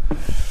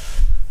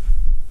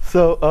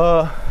 So,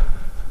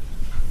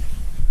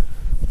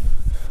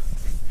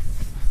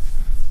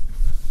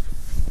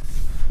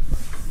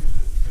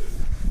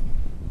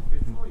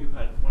 before you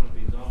had one of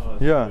these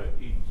R's yeah. for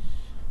each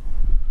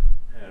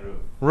pair of.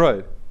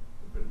 Right.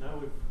 But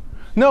now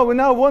No, we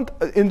now want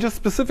in just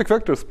specific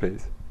vector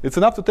space. It's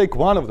enough to take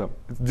one of them.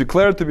 It's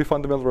declared to be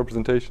fundamental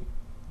representation.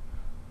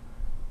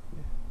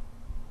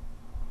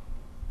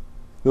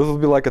 This will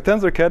be like a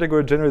tensor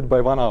category generated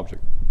by one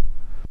object.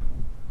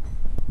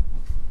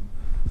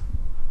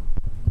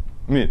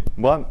 mean,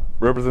 one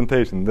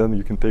representation, then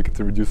you can take it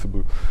to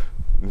reducible.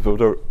 So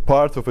the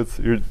parts of its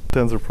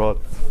tensor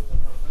product. So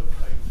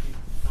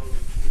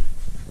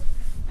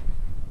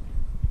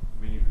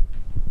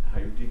how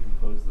you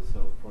decompose the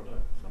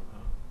self-product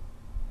somehow?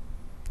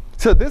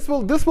 So this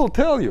will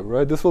tell you,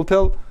 right? This will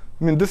tell.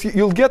 I mean,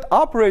 you'll get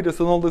operators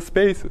in all the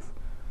spaces.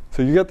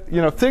 So you get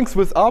things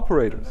with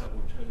operators. That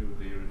will tell you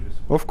the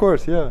irreducible. Of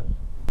course, yeah.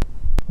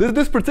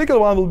 This particular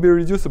one will be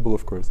reducible,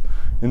 of course.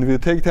 And if you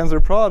take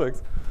tensor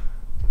products,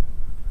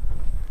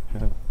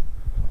 yeah.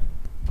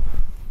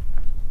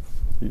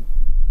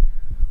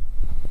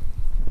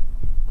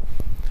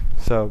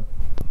 So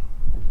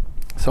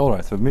all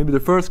right. So maybe the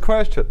first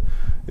question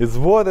is,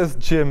 what is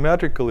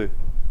geometrically?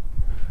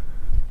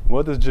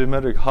 What is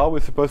geometric? How are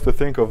we supposed to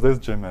think of this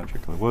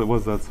geometrically?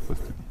 What's that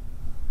supposed to be?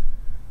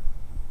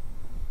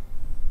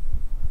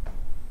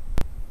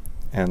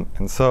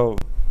 And so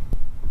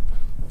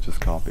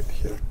just copy it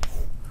here.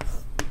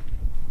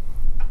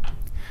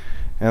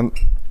 And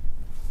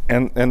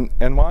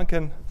one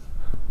can.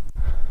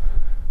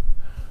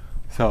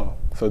 So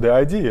the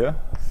idea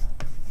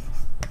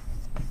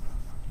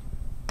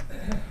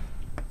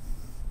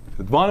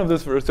that one of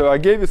this. So I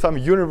gave you some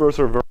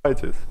universal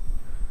varieties,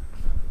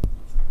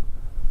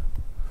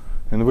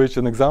 in which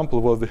an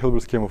example was the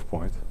Hilbert scheme of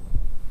points.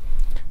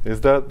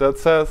 Is that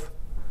says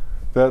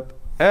that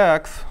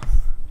x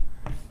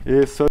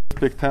is, so to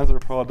speak, tensor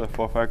product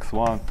of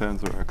x1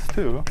 tensor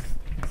x2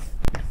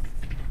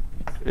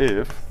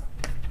 if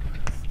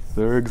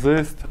there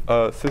exists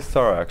a C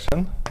star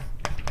action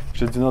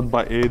which is denoted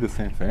by A, the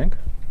same thing,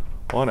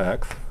 on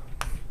x.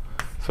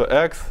 So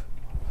x,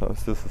 so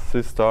this is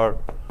C star,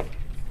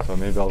 so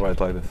maybe I'll write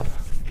like this.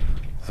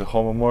 It's a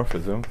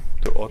homomorphism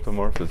to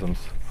automorphisms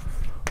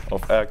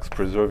of x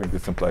preserving the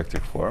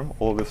symplectic form.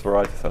 All these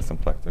varieties are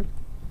symplectic,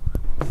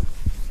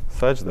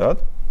 such that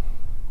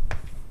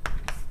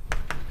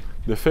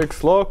the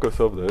fixed locus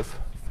of this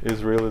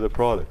is really the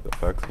product of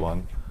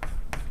x1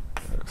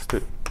 and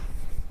x2.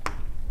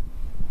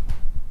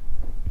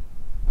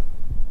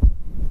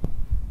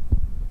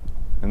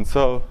 And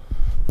so,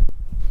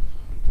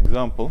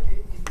 example.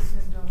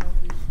 Independent of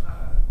this,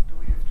 do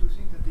we have to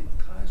think that it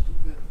tries to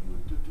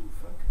permute the two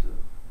factors,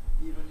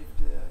 even if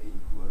they are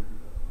equal?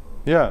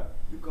 Yeah.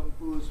 You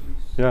compose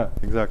with. Yeah,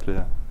 exactly.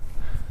 Yeah.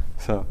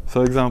 So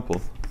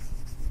example.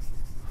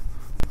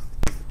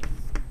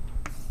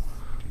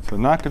 So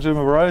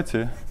Nakajima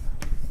variety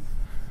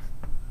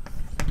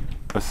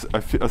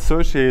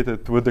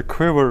associated with the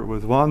quiver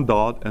with one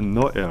dot and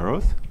no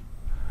arrows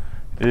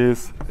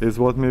is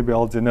what maybe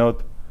I'll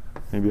denote.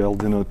 Maybe I'll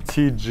denote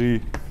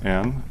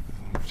TGN,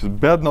 which is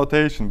bad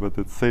notation, but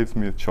it saves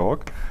me a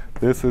chalk.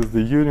 This is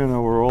the union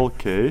over all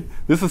K.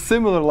 This is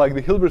similar, like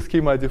the Hilbert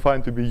scheme I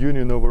defined to be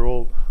union over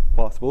all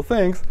possible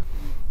things.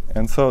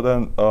 And so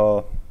then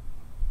the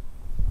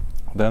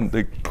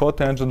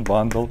cotangent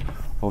bundle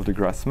of the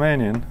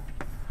Grassmannian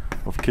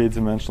of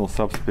k-dimensional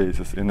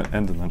subspaces in an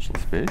n-dimensional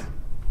space.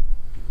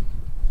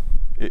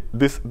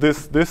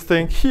 This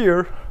thing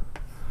here,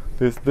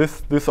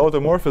 this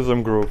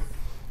automorphism group,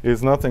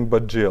 is nothing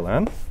but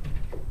GLN.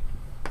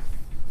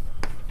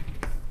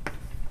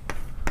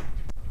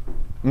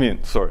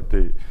 This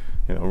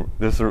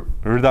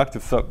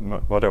reductive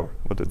whatever,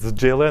 but it's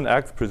GLN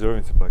X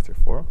preserving symplectic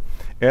form.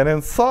 And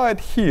inside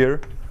here,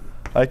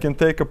 I can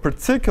take a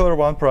particular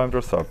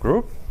one-parameter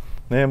subgroup.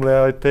 Namely,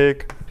 I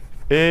take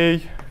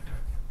A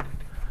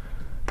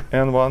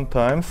n1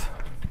 times,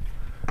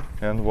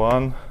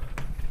 n1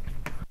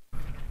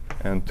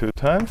 and 2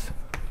 times.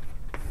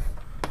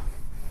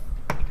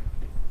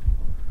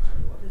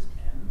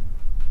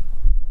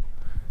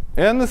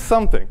 N is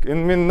something. I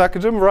mean,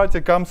 Nakajima variety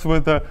comes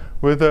with an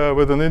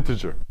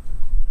integer.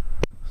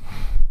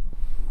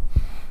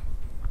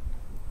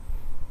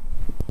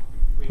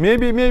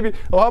 Maybe.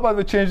 Oh, how about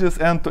we change this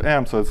n to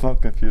m so it's not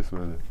confused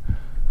with it? I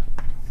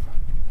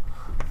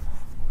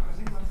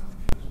think what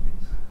confused me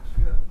is that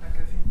you have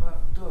Nakajima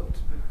dot,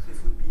 but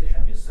this would be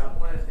m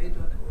somewhere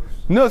hidden also.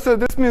 No, so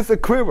this means a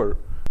quiver.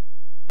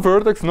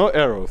 Vertex, no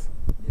arrows.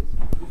 Yes,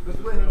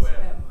 but where is m?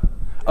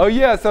 Oh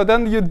yeah, so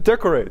then you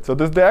decorate. So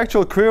the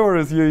actual quiver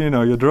is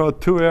you draw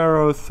 2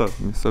 arrows. So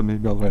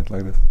maybe I'll write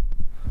like this.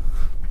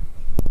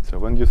 So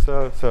when you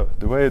so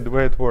the way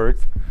it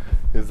works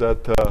is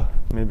that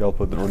maybe I'll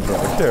put the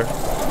draw here.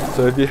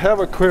 So if you have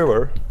a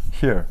quiver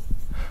here,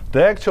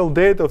 the actual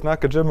data of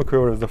Nakajima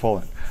quiver is the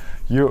following: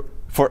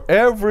 for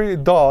every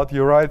dot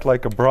you write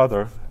like a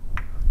brother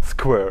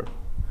square,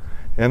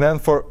 and then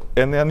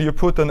you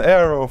put an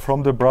arrow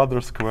from the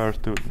brother square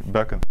to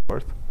back and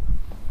forth.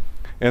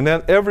 And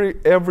then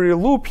every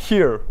loop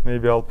here,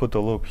 maybe I'll put a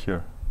loop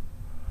here.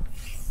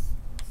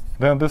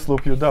 Then this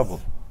loop you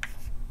double.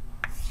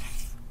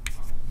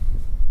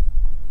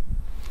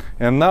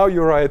 And now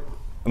you write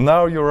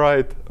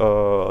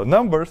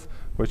numbers,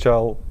 which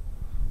I'll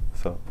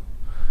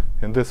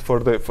in this for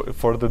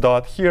the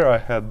dot here I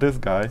had this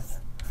guy.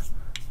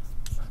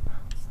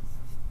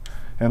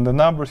 And the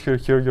numbers here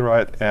you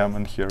write m,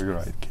 and here you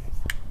write k.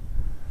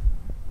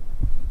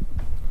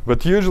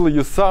 But usually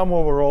you sum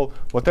over all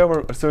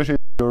whatever associated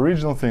your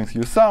original things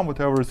you sum,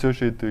 whatever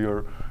associated to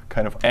your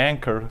kind of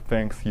anchor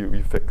things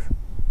you fix.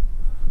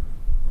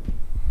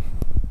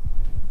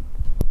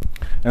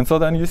 And so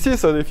then you see,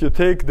 so if you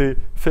take the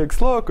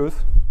fixed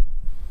locus,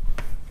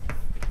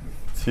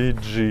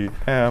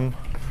 TGM,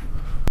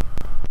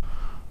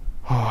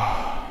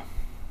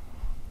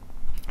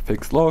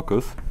 fixed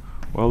locus,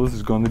 well, this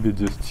is going to be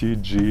just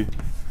TGM1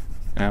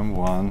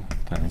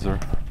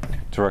 tensor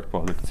direct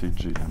product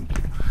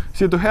TGM2.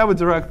 See, to have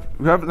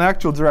an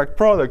actual direct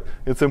product,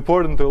 it's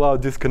important to allow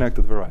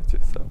disconnected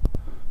varieties. So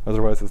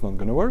otherwise, it's not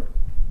going to work.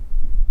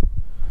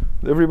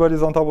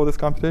 Everybody's on top of this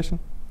computation?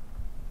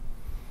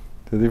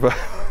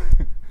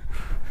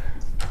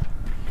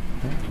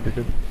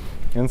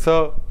 And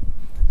so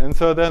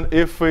then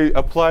if we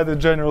apply the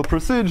general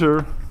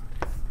procedure,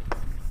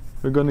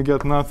 we're going to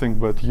get nothing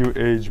but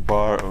UH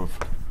bar of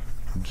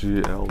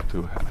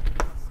GL2 hat,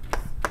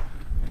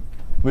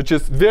 which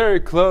is very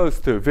close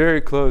to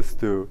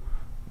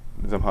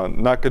somehow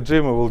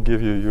Nakajima will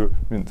give you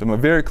I mean, somehow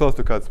very close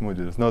to Katsumudi.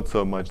 There's not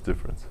so much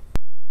difference.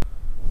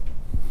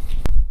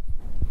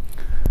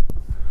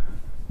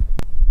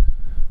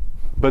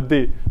 But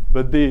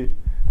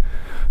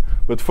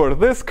for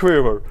this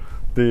quiver,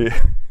 the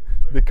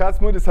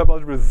Katsumudi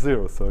subalgebra is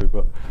 0. So TGM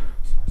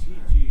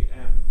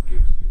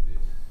gives you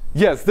this.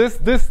 Yes, this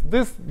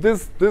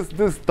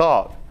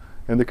dot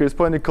and the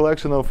corresponding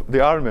collection of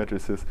the R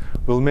matrices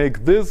will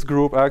make this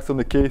group act on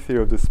the K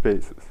theory of the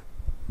spaces.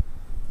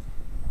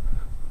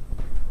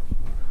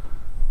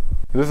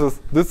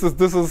 This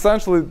is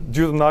essentially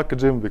due to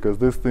Nakajima, because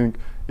this thing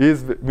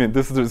is, I mean,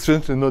 this is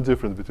essentially no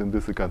difference between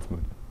this and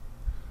Katsumudi.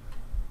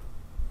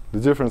 The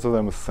difference of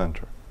them is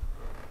center.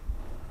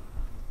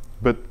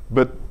 But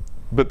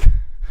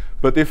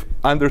if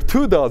under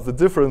 2 dots the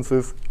difference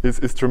is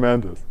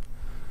tremendous,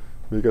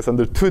 because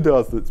under 2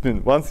 dots, I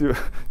mean, once you, I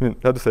mean,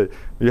 how to say,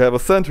 you have a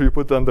center, you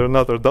put under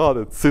another dot,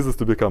 it ceases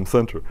to become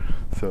center.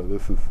 So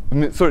this is, I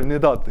mean, sorry,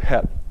 not dot,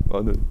 hat.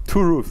 Under 2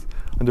 roofs,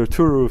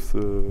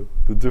 the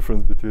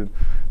difference between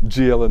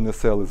GL and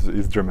SL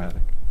is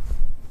dramatic.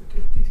 But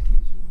in this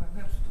case, you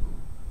manage to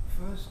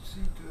first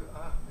see the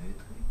R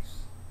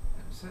matrix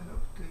and then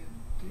obtain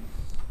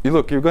this.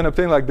 Look, you're going to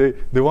obtain like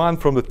the one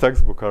from the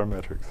textbook R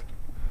matrix.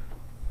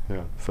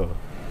 Yeah. So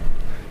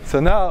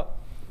now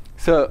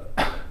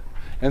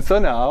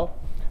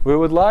we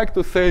would like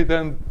to say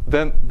then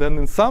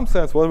in some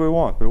sense what we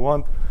want.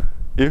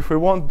 If we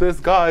want this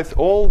guys,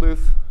 all this.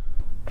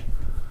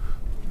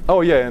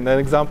 Oh yeah, and then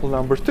example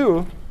number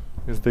 2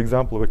 is the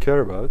example we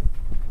care about.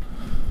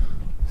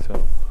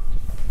 So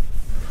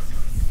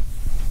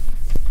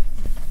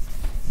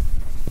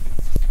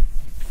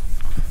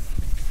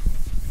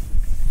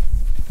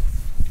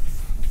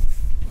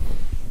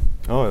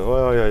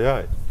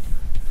yeah.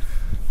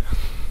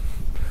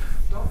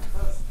 Don't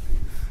trust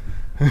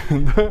this.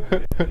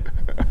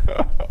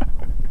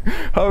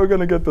 How are we going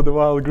to get to the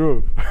wild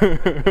group?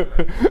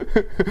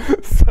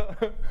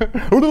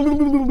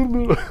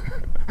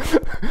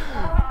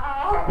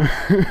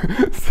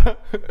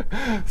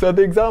 So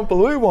the example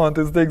we want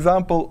is the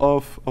example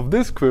of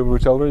this quiver,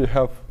 which I already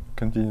have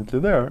conveniently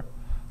there.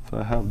 So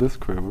I have this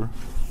quiver.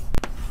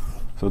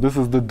 So this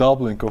is the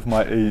doubling of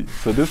my A.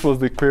 So this was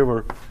the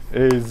quiver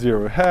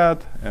A0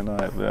 hat, and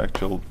I have the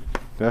actual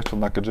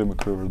Nakajima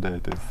quiver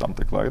date is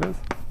something like this.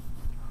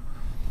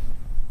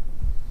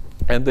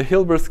 And the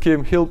Hilbert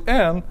scheme Hilb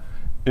n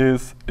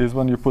is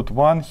when you put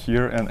 1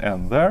 here and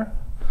n there.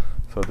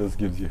 So this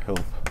gives you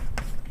Hilb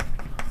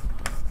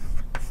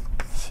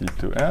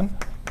C2n.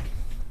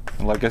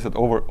 And like I said,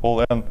 over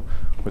all n,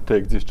 we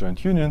take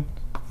disjoint union.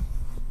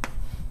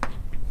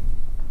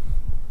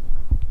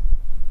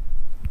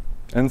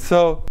 And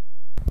so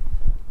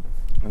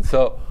I'm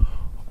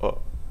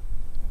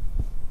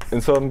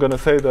going to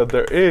say that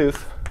there is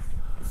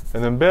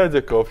an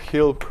embedding of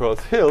Hilb cross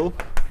Hilb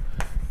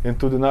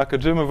into the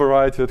Nakajima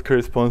variety that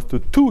corresponds to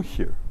 2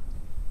 here.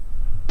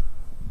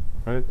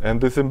 Right?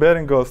 And this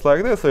embedding goes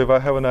like this. So if I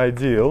have an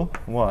ideal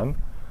 1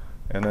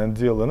 and an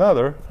ideal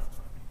another,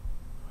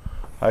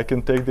 I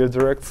can take their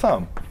direct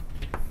sum.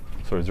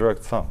 Sorry,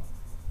 direct sum.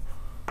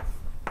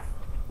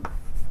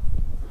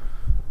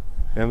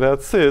 And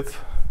that's it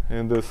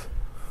in this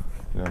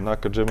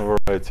Nakajima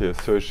variety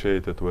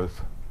associated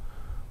with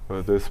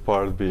this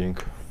part being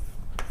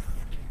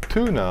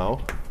 2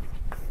 now,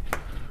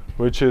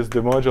 which is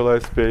the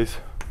moduli space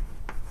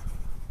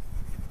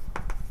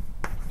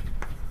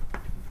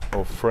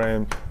of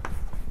framed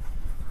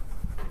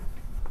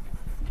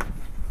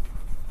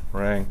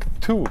rank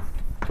 2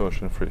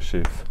 torsion-free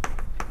sheaves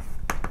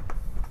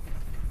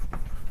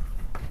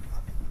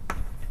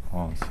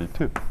on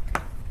C2.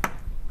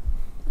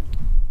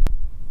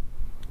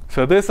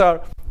 So these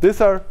are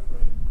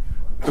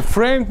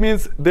framed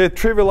means they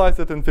trivialized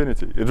at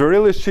infinity. It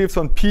really sheaves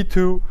on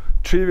P2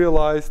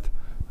 trivialized.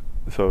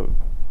 So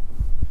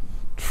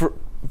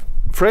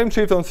frame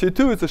shift on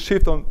C2 is a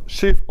shift on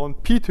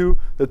P2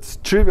 that's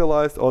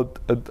trivialized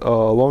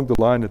along the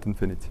line at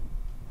infinity.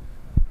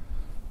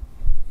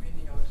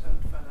 Meaning outside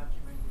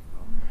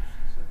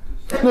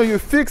finite. No, you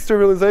fix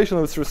trivialization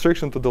of its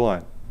restriction to the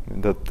line.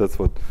 And that's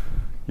what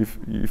you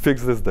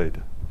fix this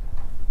data.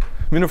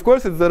 I mean, of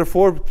course, it's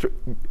therefore,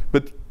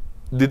 but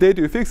the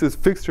data you fix is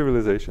fixed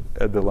trivialization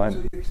at the line. So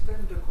you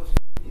extend the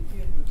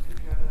possibility and you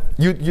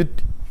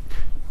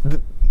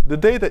trivialize. The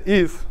data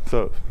is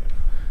so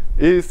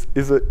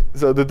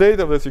the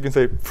data of this, you can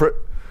say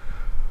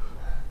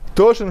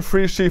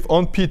torsion-free sheaf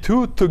on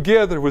P2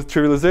 together with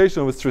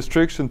trivialization with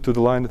restriction to the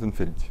line at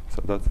infinity.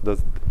 So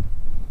that's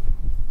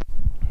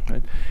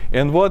right.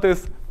 And what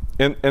is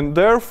and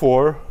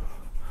therefore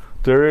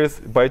there is,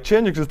 by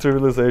changing this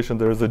trivialization,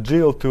 there is a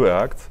GL2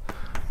 acts,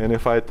 and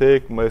if I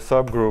take my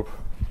subgroup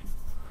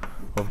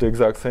of the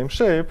exact same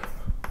shape,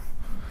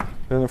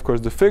 then of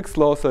course the fixed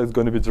loci is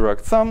going to be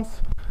direct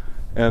sums.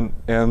 And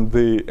in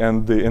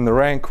the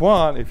rank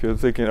 1, if you're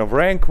thinking of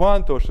rank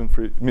 1 torsion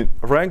free, I mean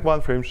rank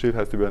 1 frame sheaf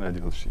has to be an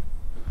ideal sheaf.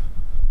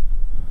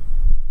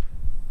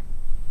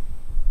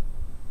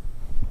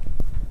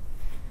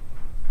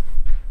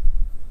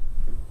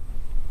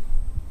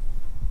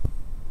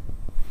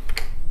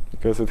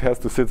 Because it has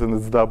to sit in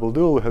its double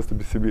dual, it has to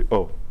be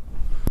CBO.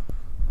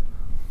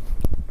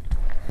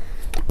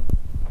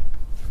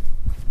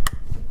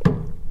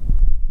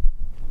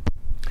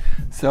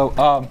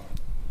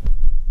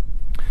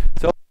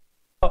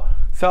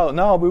 So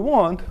now we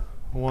want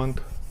an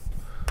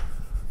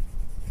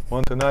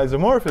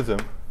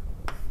isomorphism.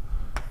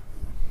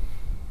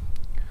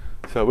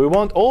 So we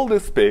want all the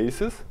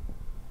spaces,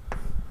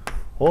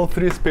 all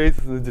three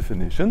spaces in the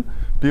definition,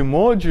 be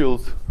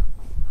modules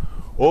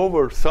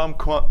over some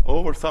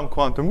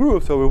quantum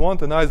group. So we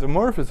want an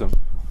isomorphism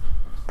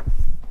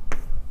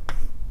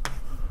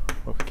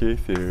of K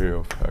theory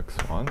of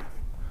x1,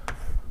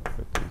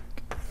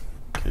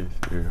 K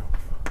theory of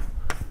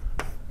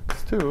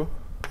x2.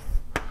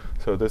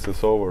 So this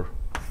is over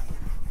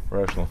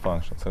rational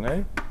functions in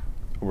A,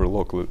 over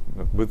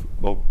with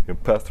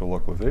pastoral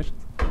localizations.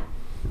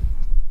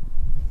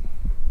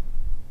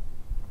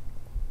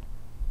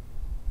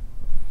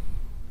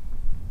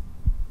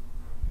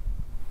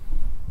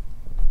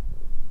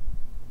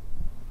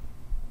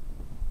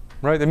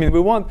 Right? I mean, we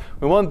want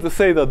to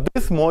say that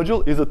this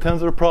module is a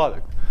tensor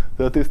product.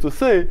 That is to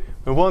say,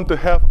 we want to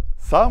have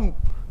some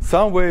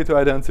way to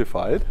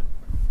identify it.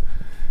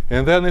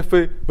 And then we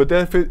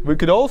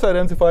could also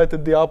identify it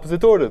in the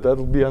opposite order. That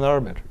will be an R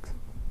matrix.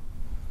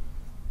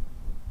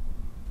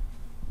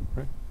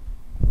 Right?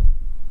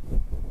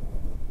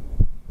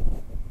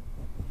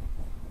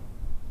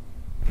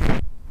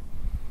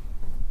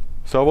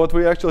 So what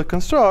we actually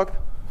construct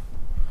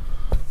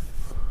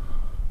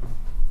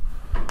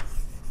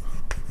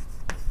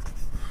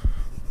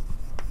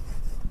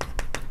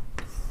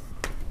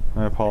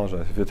I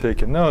apologize if you're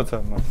taking notes,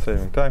 I'm not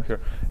saving time here,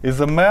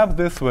 is a map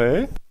this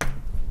way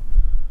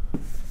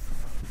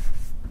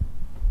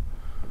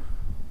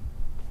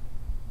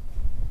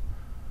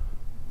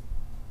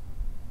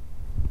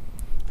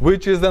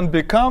which is then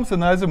becomes an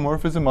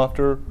isomorphism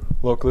after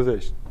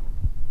localization.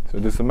 So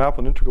this is a map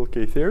on integral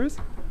K theories.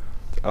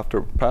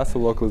 After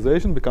passive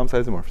localization becomes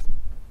isomorphism.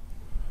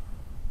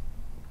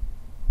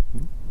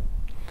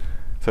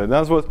 So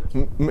that's what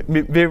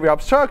very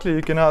abstractly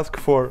you can ask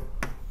for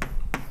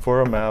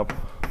a map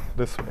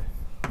this way.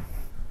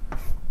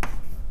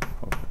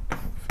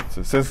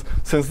 So since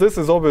this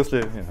is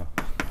obviously,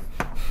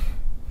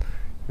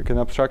 you can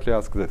abstractly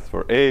ask this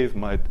for A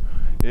in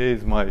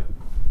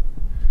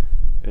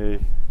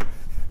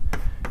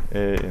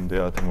the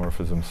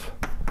automorphisms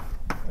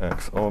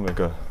x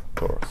omega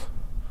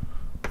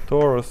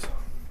torus,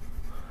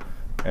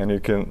 and you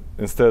can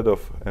instead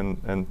of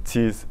and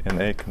T's in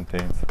A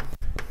contains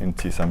in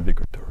T some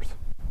bigger torus.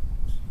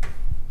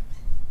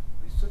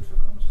 With such a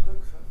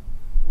construction,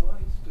 why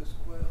is the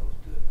square of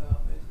the R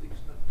matrix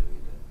not the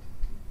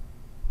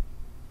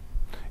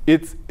identity?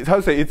 It's how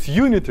to say, it's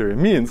unitary.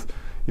 Means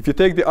if you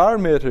take the R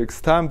matrix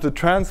times the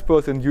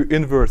transpose and you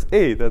inverse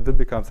A, that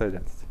becomes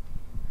identity.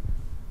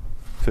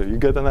 So you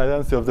get an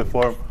identity of the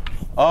form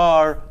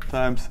R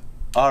times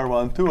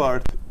R1 2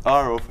 R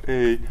of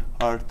A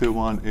R2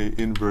 1 A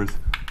inverse.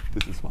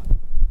 This is 1.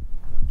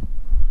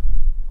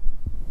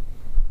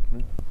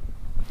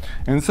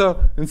 And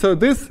so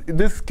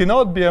this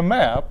cannot be a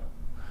map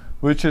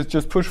which is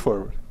just push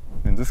forward.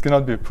 And this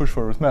cannot be a push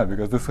forward map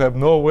because this have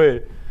no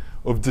way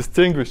of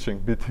distinguishing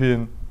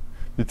between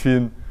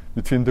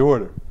the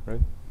order,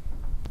 right?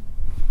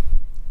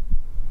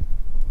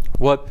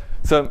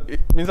 So it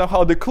means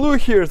somehow the clue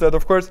here is that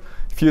of course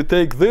if you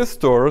take this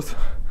torus,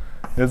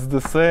 it's the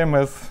same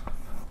as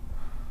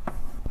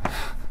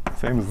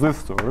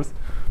this torus,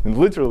 and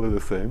literally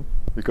the same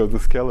because the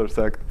scalars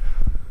act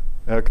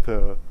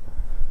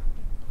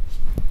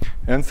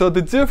and so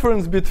the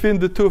difference between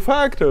the two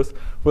factors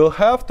will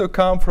have to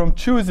come from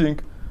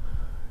choosing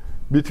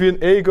between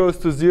A goes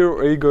to 0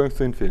 or A going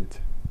to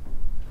infinity.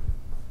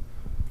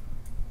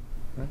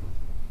 Right?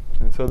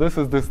 And so this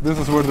is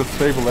where the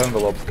stable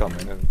envelopes come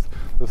in. And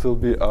this will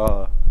be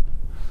a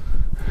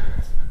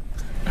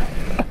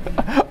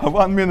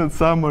 1-minute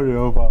summary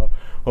of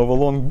a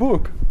long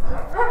book.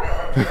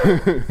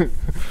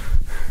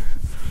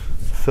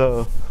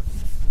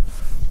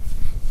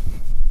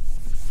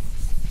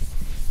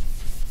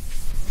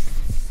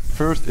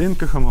 first in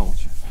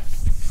cohomology.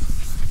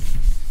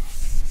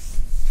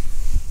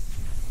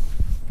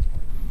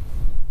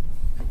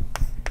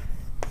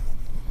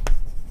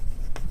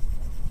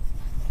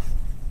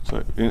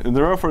 So in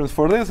the reference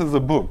for this is a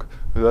book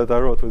that I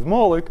wrote with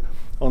Molik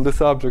on the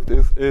subject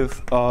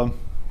is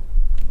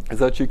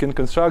that you can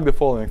construct the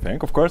following thing.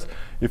 Of course,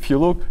 if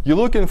you're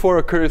looking for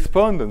a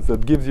correspondence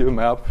that gives you a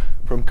map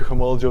from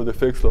cohomology of the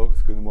fixed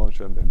locus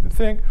cohomology and the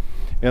thing.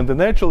 And the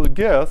natural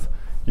guess,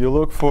 you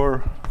look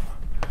for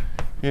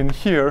in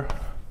here,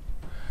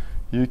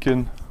 you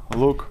can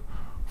look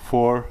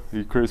for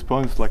the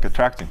correspondence like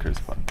attracting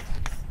correspondence.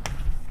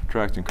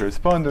 Attracting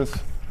correspondence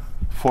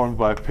formed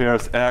by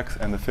pairs x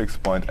and a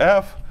fixed point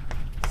f,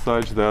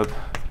 such that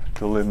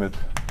the limit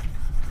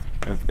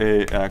at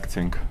a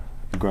acting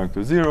going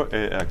to 0,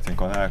 a acting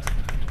on x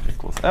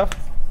equals f.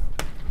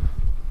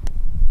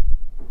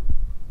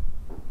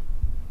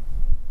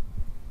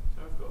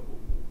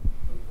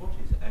 What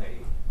is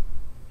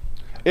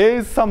A? A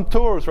is some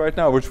torus right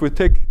now, which we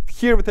take,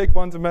 here we take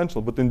one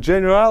dimensional, but in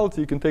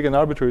generality you can take an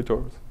arbitrary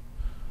torus.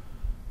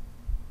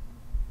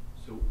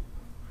 So,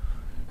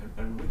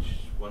 and which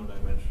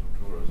one-dimensional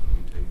torus do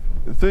we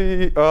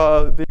take?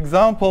 The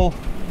example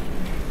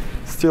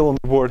still on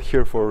the board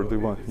here for the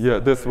one. Yeah,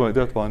 this one,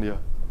 that one, yeah.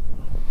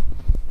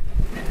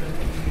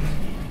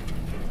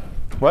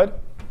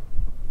 What?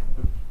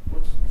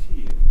 What's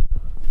T?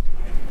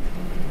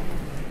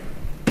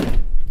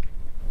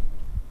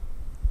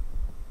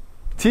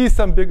 T is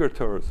some bigger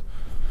torus.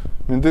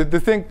 I mean, the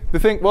thing.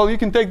 Well, you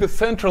can take the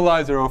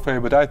centralizer of A,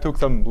 but I took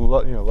some,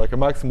 like a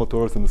maximal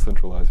torus in the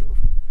centralizer of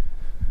A.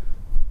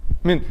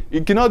 I mean,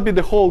 it cannot be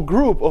the whole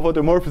group of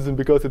automorphism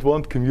because it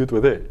won't commute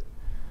with A.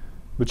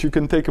 But you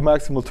can take a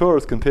maximal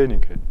torus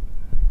containing A.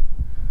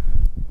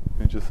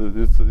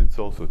 It's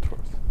also a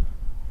torus.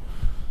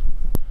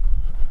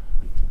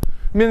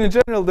 I mean, in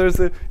general,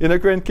 in a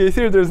grand case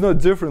here, there's no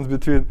difference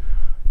between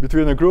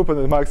a group and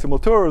a maximal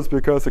torus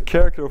because a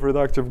character of a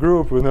reductive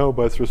group we know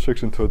by its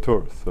restriction to a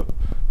torus. So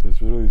there's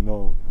really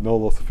no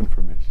loss of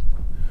information.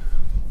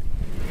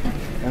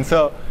 And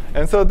so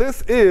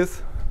this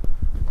is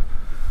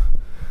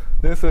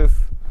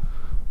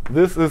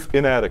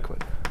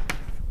inadequate.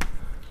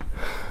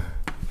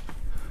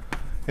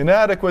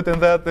 Inadequate in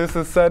that this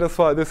is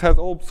satisfied. This has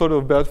all sort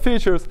of bad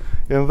features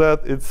in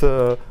that it's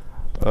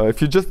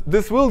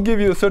this will give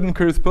you a certain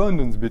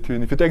correspondence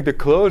between, if you take the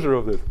closure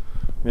of this,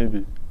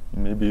 maybe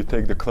you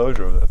take the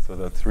closure of that, so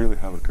that's really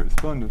have a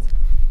correspondence,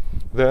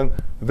 then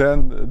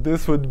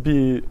this would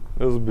be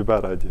a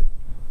bad idea.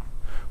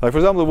 Like for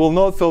example, we'll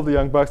not solve the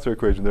Young-Baxter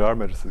equation. There are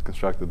matrices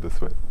constructed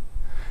this way.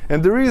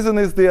 And the reason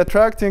is the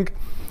attracting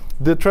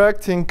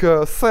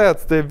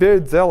sets, they're very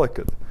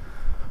delicate.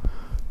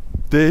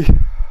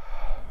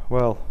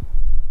 Well,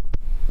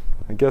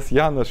 I guess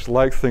Janusz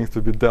likes things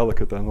to be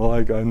delicate, and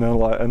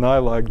I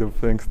like the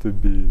things to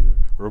be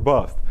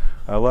robust.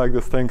 I like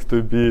these things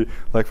to be,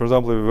 like for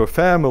example, if we have a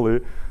family,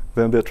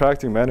 then the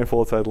attracting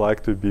manifolds I'd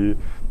like to be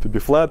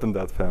flat in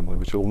that family,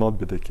 which will not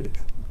be the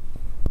case.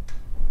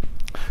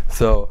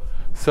 So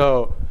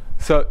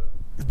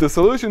the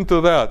solution to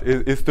that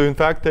is to in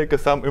fact take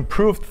some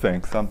improved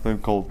thing, something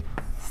called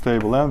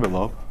stable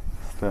envelope,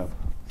 some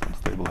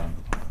stable envelope.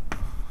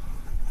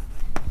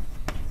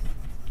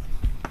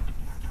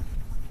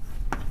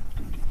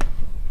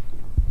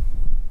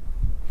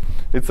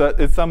 It's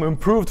some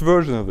improved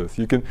version of this.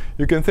 You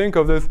can think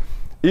of this,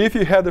 if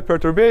you had a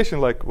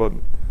perturbation,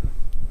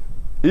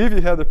 if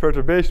you had a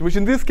perturbation, which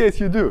in this case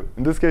you do.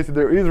 In this case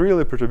there is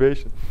really a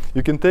perturbation.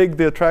 You can take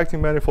the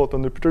attracting manifold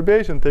on the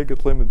perturbation, take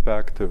its limit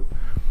back to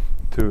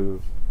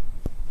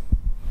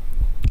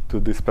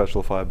this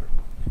special fiber.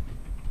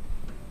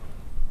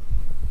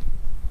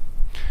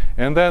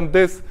 And then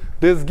this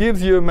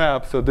gives you a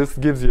map. So this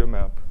gives you a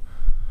map.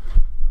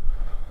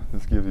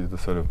 This gives you the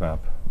sort of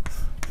map.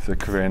 It's a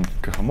Covariant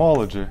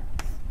cohomology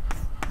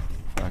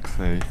of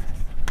xa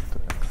to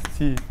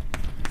xt.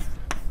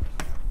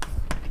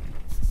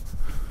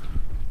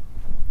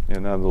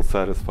 And that will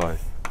satisfy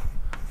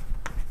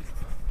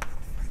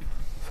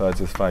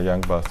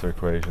Young-Baxter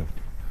equation.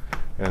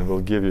 And will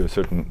give you a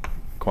certain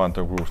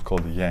quantum group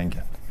called the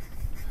Yangian.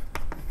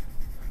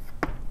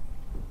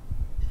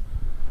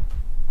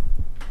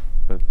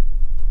 But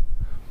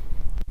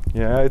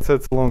yeah, it's a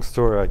long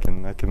story. I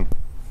can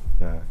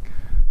yeah.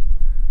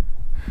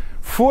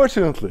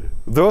 Fortunately,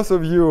 those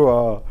of you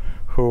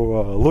who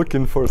are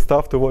looking for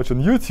stuff to watch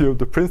on YouTube,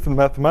 the Princeton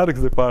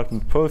Mathematics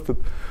Department posted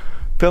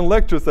 10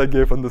 lectures I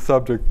gave on the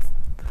subject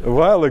a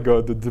while ago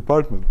at the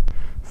department.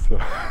 So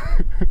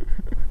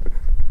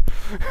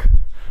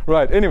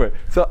right, anyway,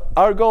 so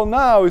our goal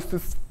now is to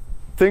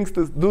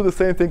do the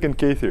same thing in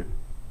K-theory.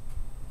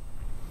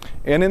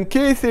 And in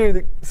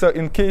K-theory,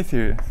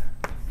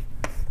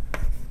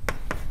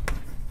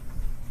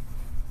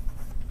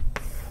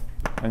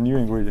 a new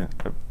ingredient,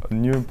 a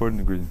new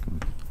important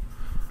ingredient.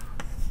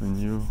 A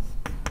new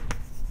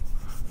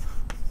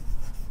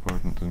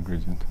important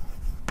ingredient.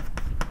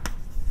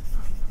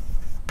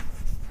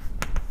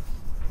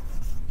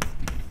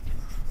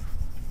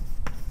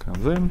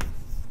 Comes in.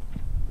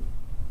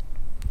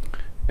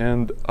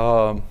 And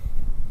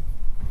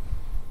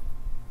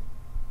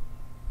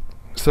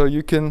so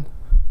you can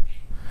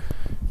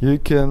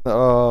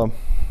so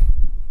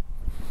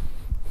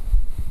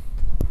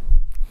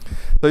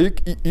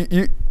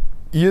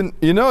you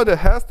know there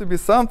has to be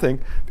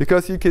something,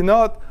 because you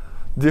cannot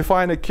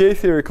define a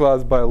K-theory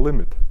class by a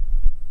limit.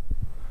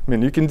 I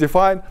mean, you can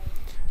define,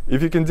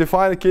 if you can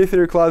define a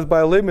K-theory class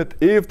by a limit,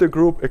 if the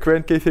group, a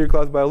current K-theory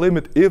class by a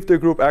limit, if the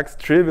group acts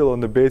trivial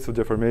on the base of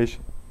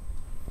deformation.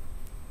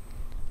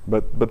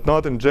 But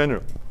not in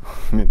general.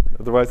 I mean,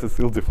 otherwise it's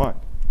ill-defined.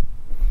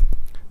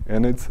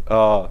 And it's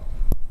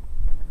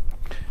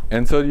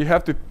and so you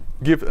have to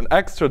give an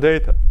extra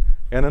data.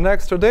 And an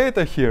extra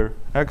data here,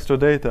 extra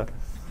data,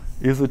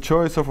 is a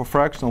choice of a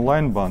fractional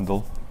line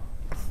bundle,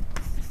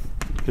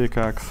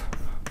 px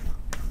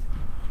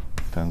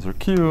tensor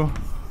q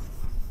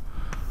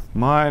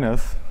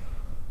minus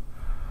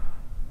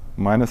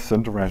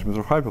center arrangements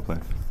of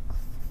hyperplanes.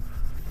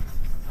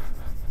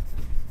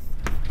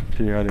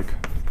 Periodic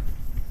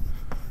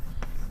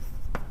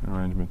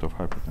arrangement of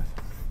hyperplanes.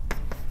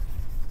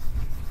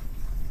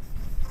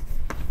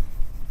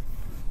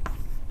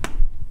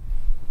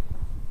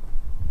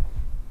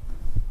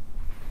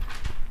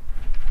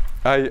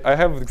 I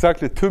have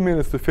exactly 2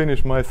 minutes to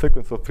finish my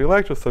sequence of 3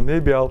 lectures, so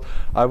maybe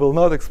I will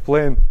not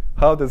explain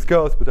how this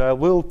goes, but I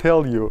will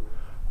tell you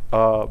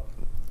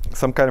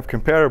some kind of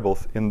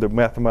comparables in the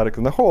mathematics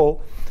in the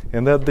whole,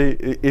 and that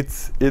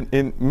it's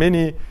in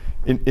many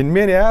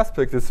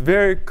aspects it's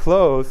very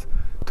close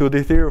to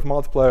the theory of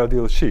multiplier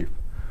ideal sheaf.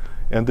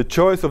 And the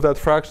choice of that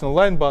fractional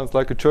line bound is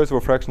like a choice of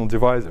a fractional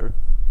divisor.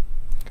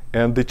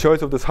 And the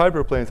choice of these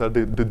hyperplanes are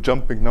the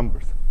jumping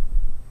numbers.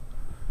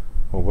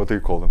 Or what do you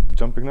call them? The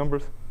jumping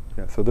numbers?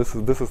 Yeah, so this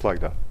is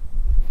like that.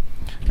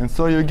 And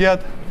so you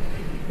get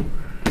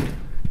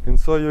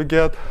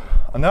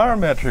an R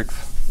matrix.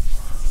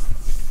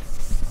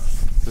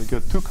 So you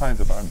get 2 kinds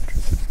of R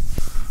matrices.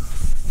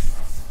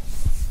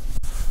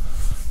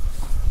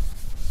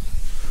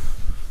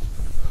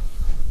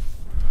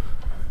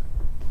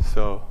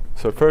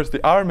 So first,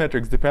 the R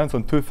matrix depends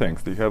on 2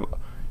 things. You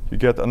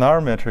get an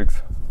R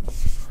matrix.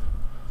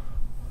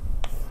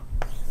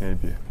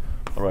 Maybe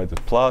I'll write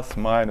it plus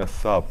minus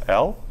sub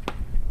L,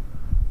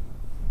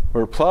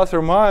 where plus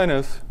or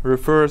minus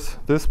refers,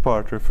 this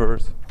part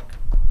refers,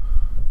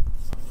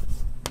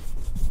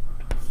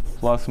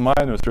 plus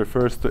minus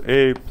refers to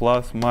A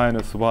plus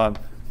minus 1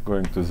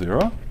 going to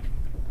 0.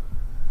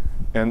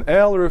 And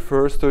L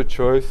refers to a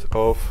choice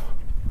of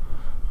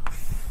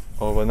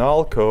an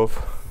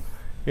alcove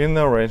in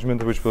the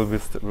arrangement which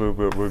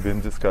we've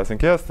been discussing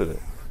yesterday.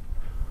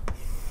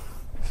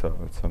 So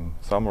it's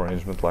some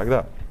arrangement like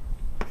that.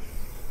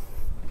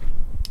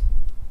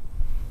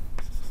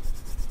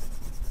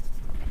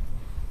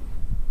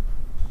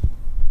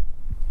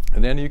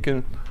 And then you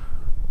can,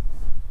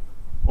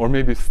 or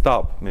maybe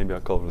stop. Maybe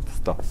I call it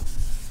stop.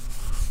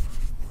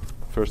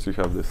 First you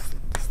have this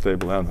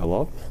stable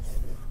envelope.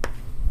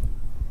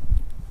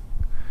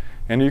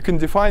 And you can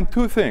define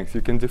 2 things. You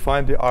can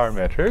define the R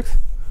matrix,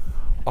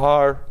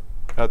 R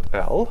at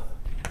L.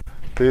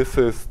 This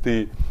is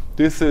this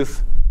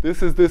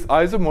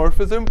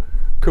isomorphism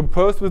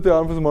composed with the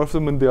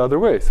isomorphism in the other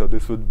way. So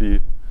this would be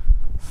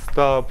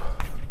stub,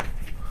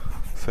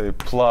 say,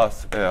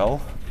 plus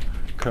L,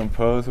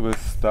 composed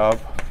with stub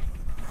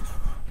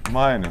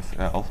minus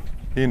L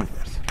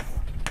inverse.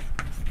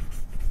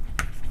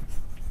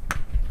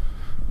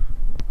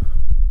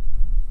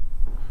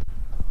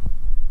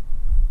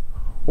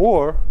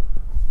 Or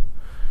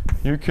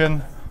you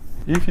can,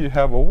 if you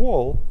have a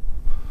wall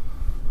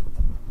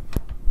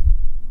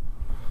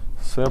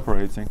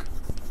separating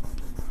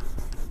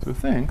 2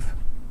 things,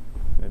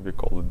 maybe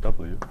call it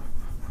W.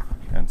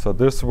 And so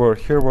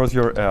here was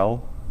your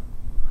L,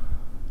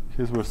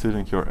 here was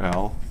sitting your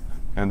L,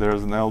 and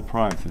there's an L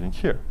prime sitting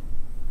here.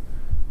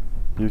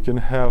 You can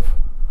have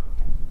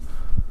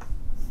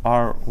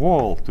our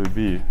wall to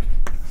be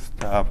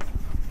stub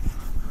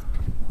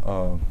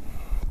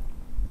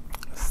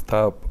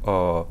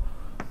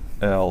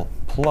L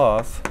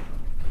plus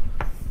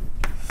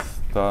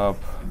stub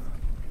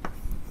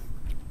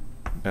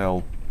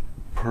L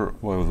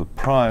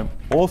prime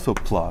also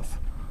plus.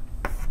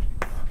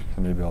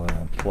 So maybe I'll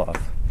add plus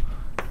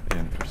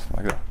inverse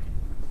like that.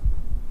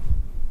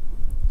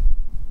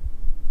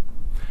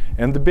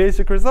 And the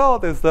basic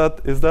result is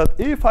that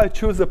if I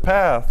choose a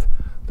path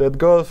that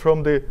goes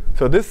from the,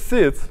 so this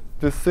sits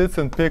in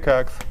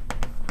px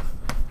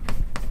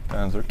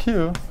tensor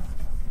q.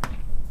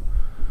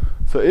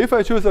 So if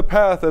I choose a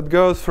path that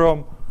goes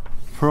from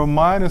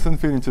minus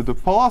infinity to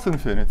plus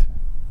infinity,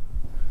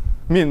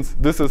 means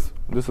this is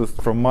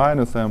from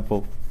minus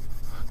ample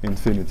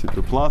infinity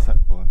to plus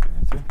ample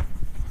infinity,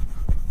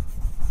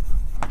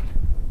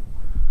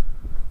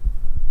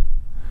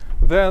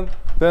 then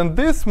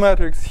this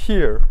matrix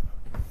here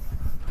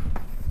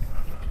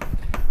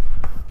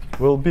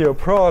will be a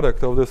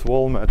product of this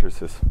wall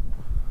matrices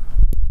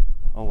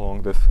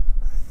along this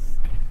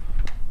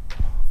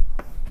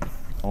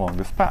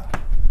path.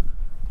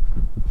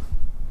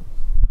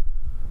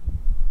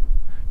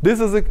 This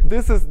is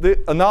the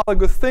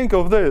analogous thing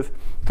of this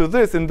to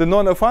this in the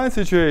non-affine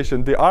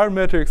situation. The R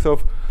matrix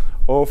of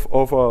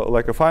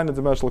like a finite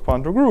dimensional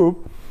quantum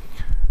group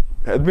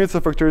admits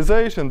a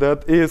factorization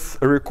that is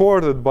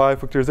recorded by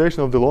factorization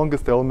of the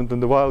longest element in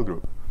the Weyl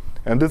group.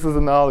 And this is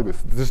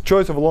analogous. This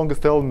choice of the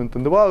longest element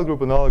in the Weyl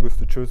group analogous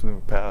to choosing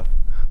a path.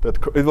 This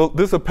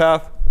is a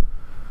path.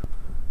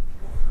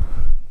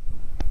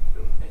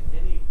 So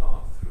any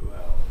path through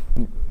L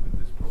with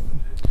this property?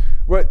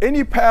 Right,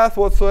 any path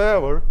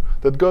whatsoever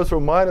that goes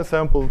from minus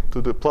ample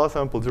to the plus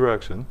ample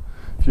direction,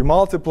 if you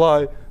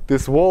multiply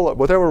this wall,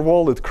 whatever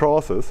wall it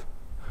crosses,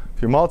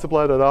 if you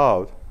multiply that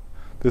out,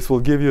 this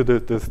will give you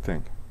this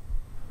thing.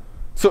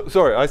 So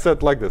sorry, I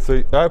said like this.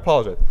 So I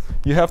apologize.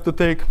 You have to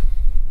take.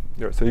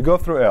 So you go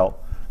through L.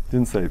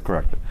 Didn't say it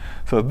correctly.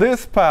 So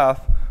this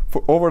path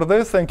over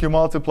this thing, you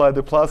multiply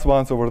the plus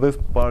ones. Over this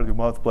part, you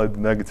multiply the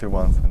negative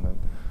ones, and then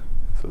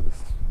so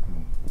this.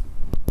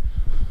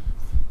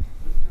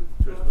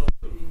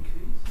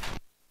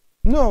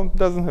 No, it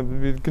doesn't have to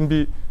be. It can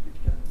be.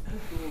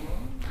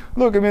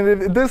 Look, I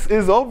mean, this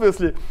is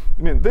obviously.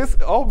 I mean, this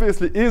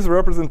obviously is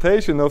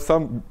representation of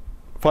some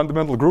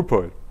fundamental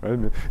groupoid, right? I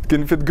mean,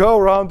 if it go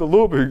around the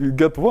loop, you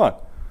get one,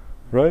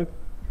 right?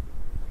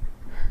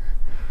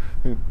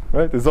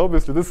 Right? It's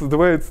obviously, this is the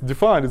way it's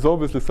defined. It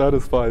obviously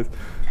satisfies,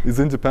 is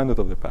independent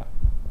of the path.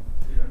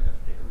 You don't have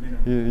to take a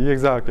minimum. Yeah,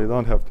 exactly. You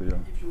don't have to. Yeah.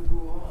 If you go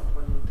on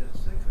one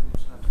intersect,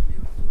 it's not clear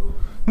through.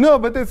 No,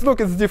 but it's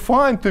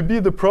defined to be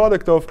the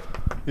product of,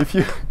 if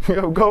you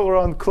go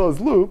around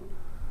closed loop,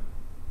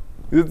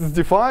 it's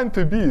defined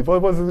to be.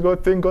 What was the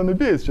thing going to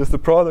be? It's just a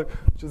product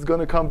which is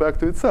going to come back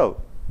to itself.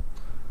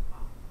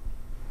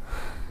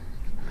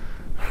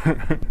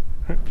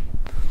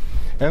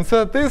 And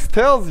so this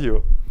tells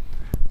you,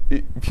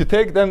 if you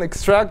take then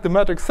extract the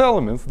matrix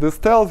elements, this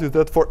tells you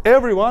that for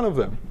every one of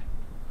them,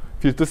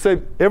 if you to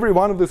say every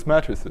one of these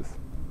matrices,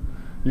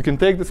 you can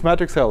take these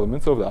matrix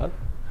elements of that,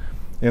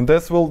 and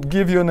this will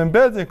give you an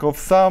embedding of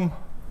some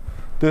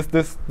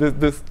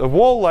a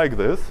wall like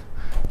this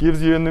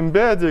gives you an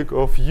embedding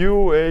of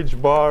u h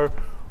bar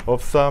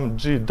of some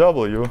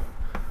gw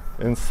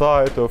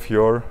inside of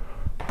your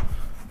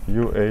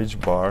u h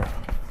bar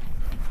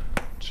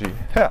g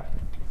hat.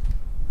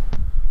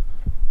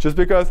 Just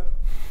because,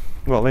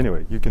 well,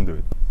 anyway, you can do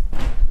it.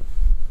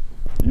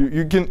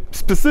 You can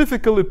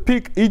specifically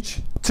pick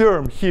each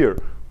term here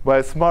by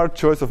a smart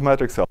choice of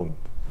matrix element.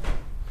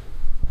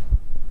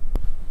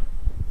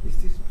 Is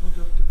this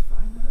product a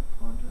finite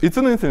product? It's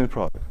an infinite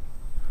product. And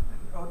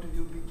how do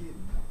you begin?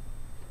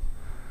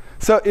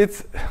 So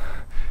it's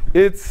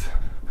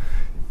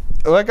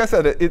like I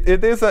said,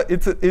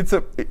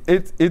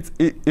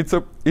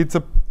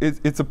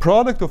 it's a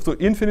product of two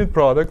infinite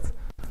products,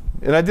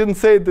 and I didn't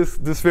say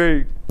this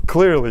very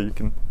clearly. You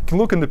can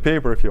look in the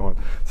paper if you want.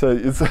 So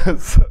it's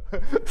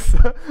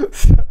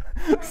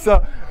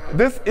so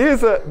this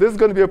is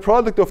going to be a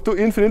product of two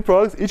infinite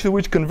products, each of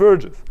which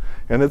converges,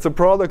 and it's a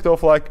product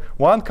of like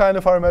one kind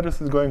of R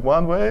matrix is going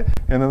one way,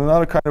 and then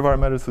another kind of R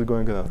matrix is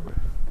going another way,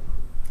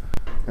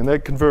 and they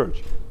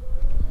converge.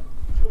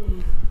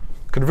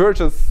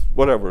 Converge as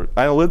whatever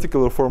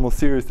analytical or formal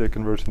series, they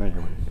converge in any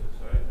way.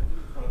 Sorry, I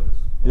didn't follow this.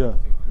 Yeah.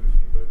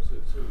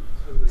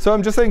 So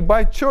I'm just saying,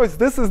 by choice,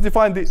 this is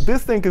defined.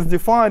 This thing is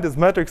defined as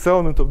matrix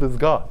element of this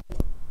guy.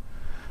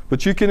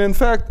 But you can, in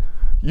fact,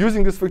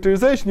 using this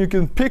factorization, you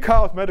can pick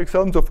out matrix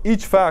elements of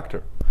each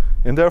factor,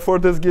 and therefore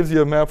this gives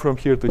you a map from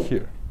here to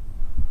here.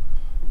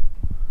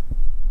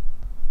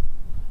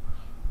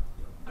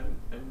 And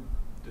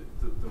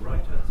the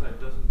right-hand side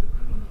doesn't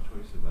depend on the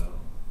choice of L.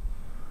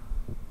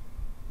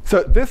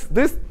 So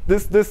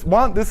this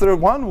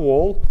one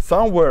wall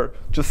somewhere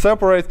just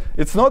separates.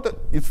 It's not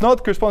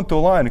correspond to a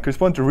line. It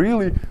corresponds to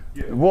really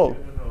wall.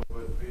 No,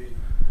 but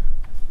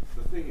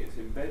the thing it's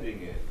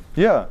embedding in.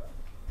 Yeah.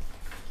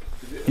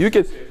 Is it You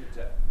can. associated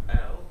to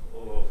L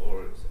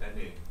or it's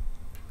any?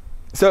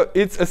 So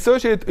it's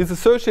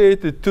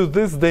associated to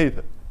this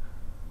data.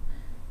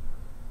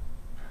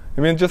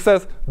 I mean, it just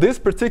says this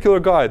particular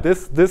guy,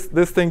 this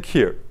thing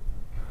here.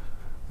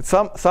 It's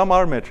some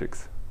R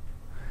matrix.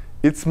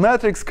 Its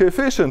matrix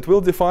coefficient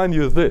will define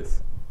you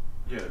this.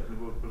 Yeah,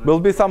 Will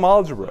be some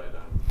algebra.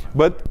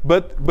 But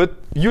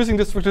using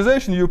this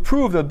factorization, you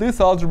prove that this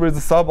algebra is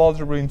a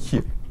subalgebra in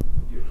here.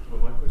 Yeah,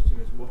 well, my question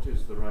is, what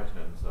is the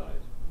right-hand side?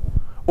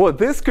 Oh,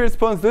 this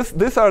corresponds.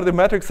 These are the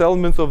matrix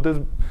elements of this.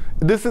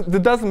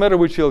 It doesn't matter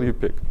which L you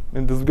pick,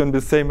 and this is going to be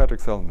the same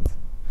matrix elements.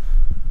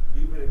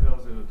 Even if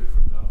L's in a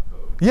different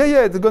code.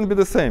 Yeah, it's going to be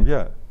the same.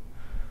 Yeah.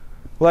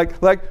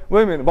 Like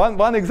wait a minute.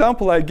 One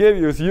example I gave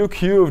you is u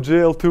cubed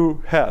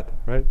GL2 hat,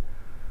 right?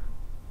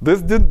 This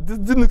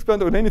didn't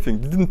depend on anything.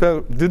 It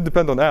didn't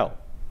depend on L.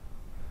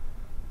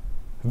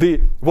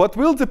 What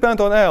will depend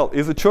on L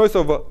is a choice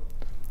of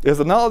as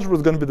an algebra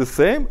is going to be the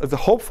same as a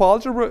Hopf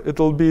algebra.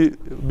 It'll be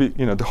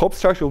the Hopf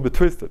structure will be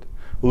twisted.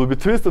 It will be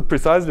twisted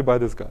precisely by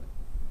this guy.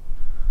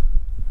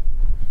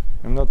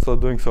 I'm not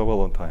doing so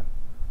well on time,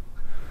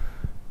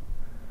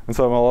 and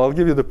so I'll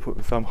give you the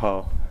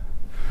somehow.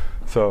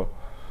 So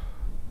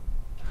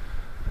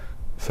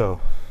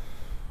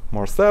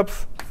more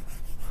steps.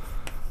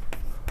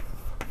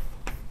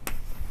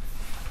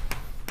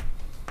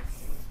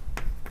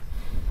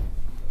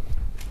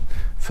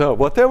 So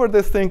whatever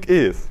this thing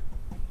is,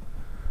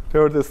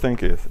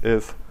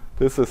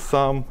 this is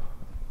some,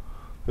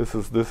 this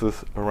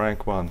is a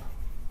rank one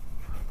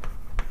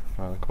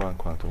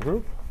quantum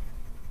group.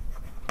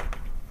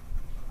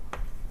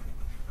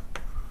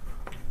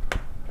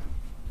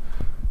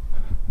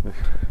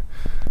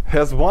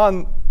 Has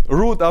one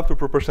root up to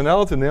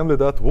proportionality, namely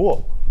that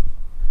wall.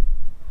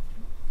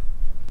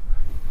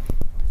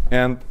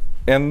 And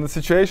the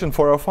situation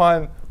for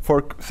affine,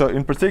 so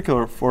in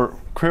particular for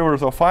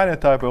quivers of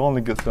finite type, we're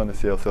only going to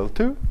see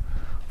SL2.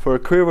 For a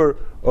quiver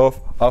of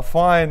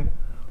affine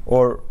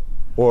or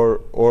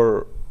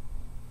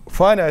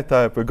finite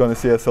type, we're going to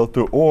see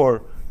SL2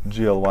 or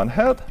GL1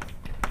 hat.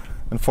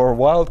 And for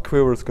wild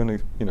quiver, it's going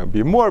to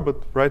be more,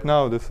 but right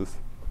now this is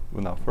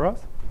enough for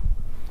us.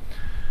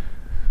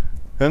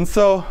 And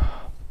so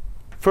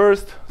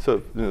first,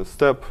 so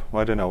step,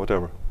 I don't know,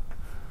 whatever,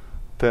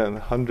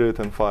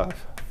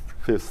 105,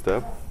 fifth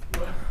step.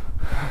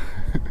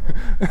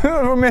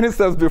 There were many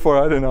steps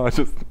before, I don't know, I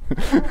just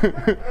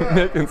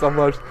making some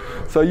large.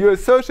 So you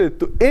associate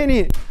to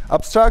any,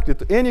 abstractly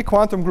to any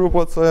quantum group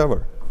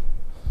whatsoever.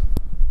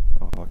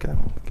 Oh, okay,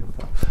 I'll give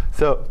it up.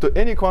 So to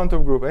any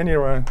quantum group, any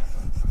rank,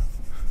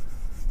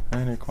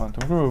 any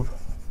quantum group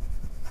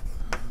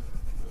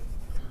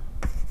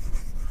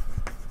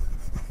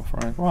of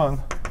rank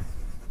 1,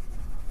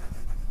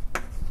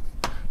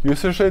 you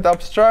associate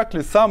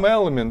abstractly some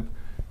element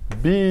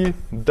B,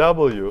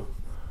 W,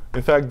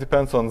 in fact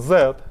depends on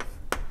Z.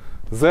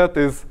 Z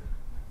is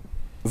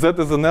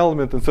an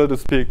element, and so to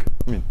speak,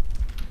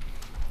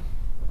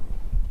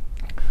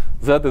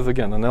 Z is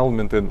again an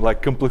element in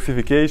like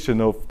complexification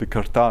of the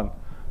Cartan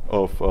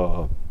of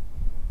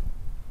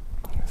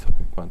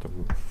quantum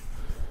group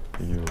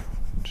U,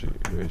 G,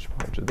 UH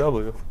bar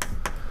GW.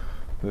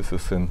 This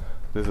is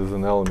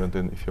an element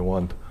in, if you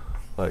want,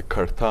 like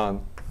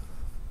Cartan,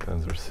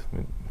 and there's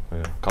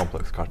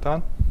complex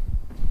Cartan,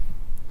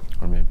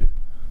 or maybe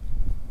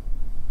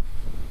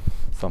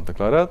something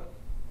like that.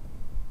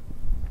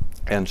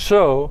 And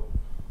show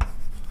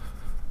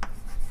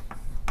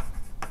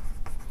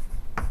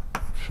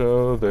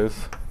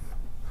this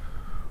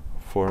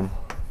form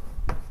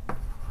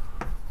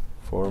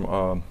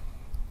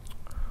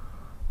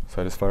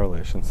satisfy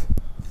relations.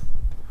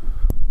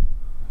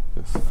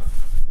 This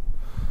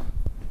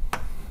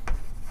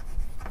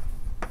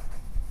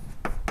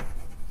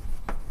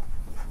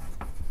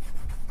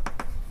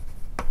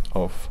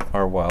of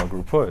our Weyl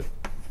groupoid.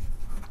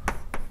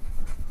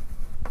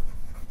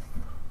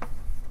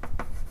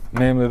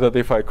 Namely that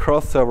if I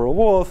cross several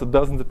walls, it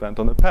doesn't depend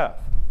on the path.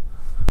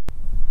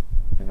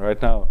 And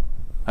right now,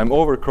 I'm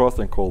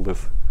overcrossing all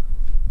this.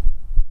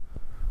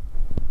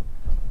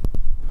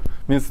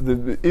 Means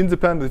the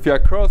independent, if I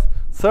cross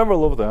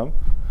several of them,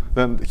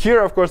 then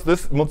here, of course,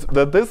 this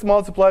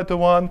multiplied to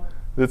 1,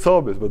 it's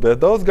obvious. But that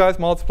those guys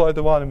multiplied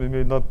to 1, it may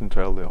be not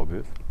entirely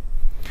obvious.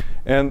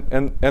 And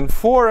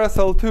for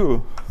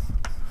SL2,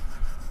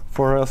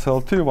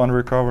 one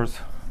recovers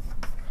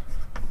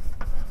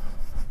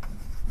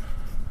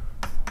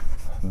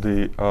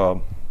the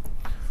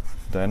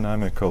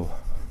dynamical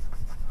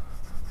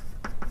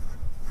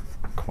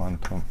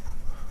quantum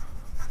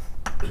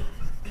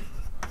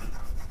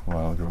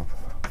Weyl group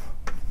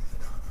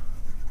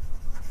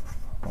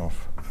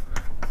of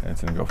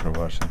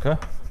Entinghoff-Revarchenko.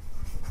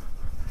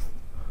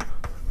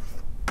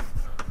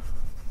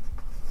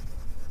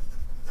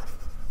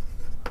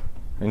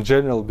 In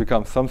general, it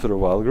becomes some sort of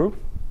Weyl group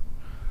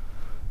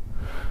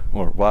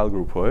or Weyl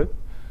groupoid,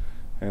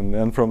 and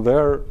then from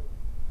there,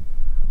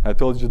 I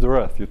told you the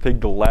rest. You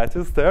take the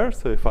lattice there.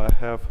 So if I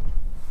have,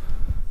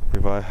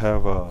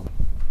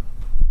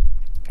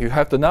 you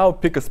have to now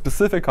pick a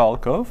specific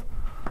alcove.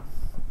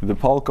 The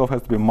alcove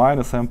has to be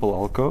minus sample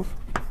alcove.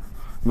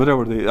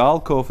 Whatever the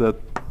alcove that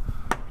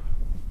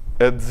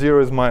at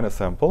 0 is minus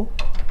sample.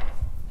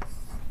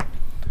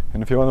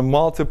 And if you want to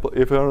multiply,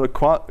 if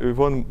you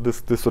want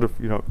this sort of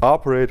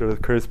operator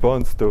that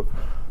corresponds to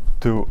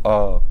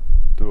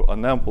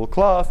an ample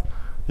class,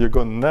 you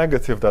go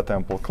negative that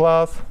ample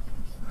class.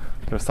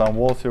 There's some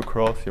walls you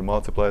cross, you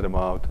multiply them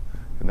out,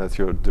 and that's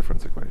your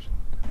difference equation.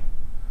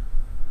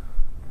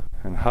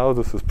 And how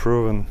this is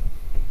proven,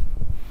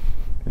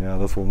 yeah,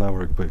 this will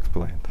never be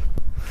explained.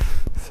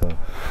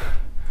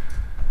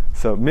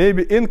 So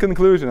maybe in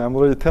conclusion, I'm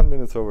already 10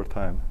 minutes over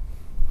time,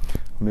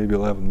 maybe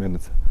 11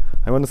 minutes.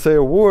 I want to say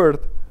a word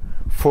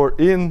for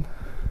in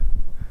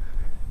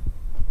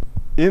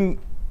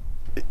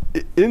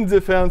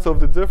defense of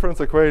the difference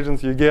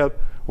equations you get,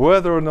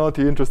 whether or not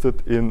you're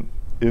interested in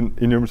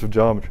enumerative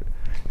geometry.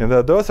 And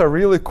that those are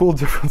really cool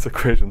difference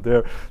equations.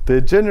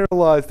 They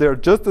generalize, they're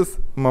just as,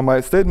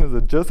 my statements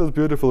are just as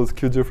beautiful as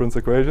Q difference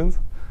equations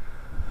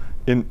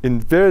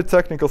in very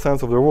technical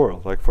sense of the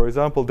word. Like for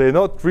example, they're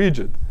not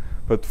rigid,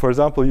 but for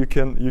example, you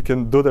can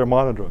do their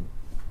monodromy.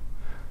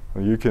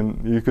 You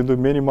can do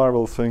many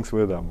marvelous things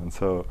with them. And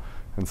so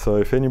And so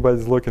if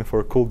anybody's looking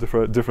for cool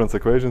difference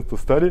equations to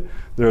study,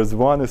 there's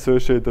one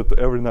associated to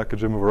every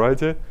Nakajima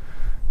variety.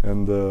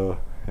 And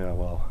yeah,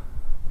 well,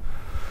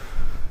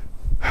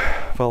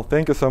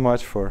 thank you so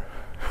much for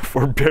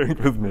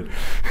bearing with me.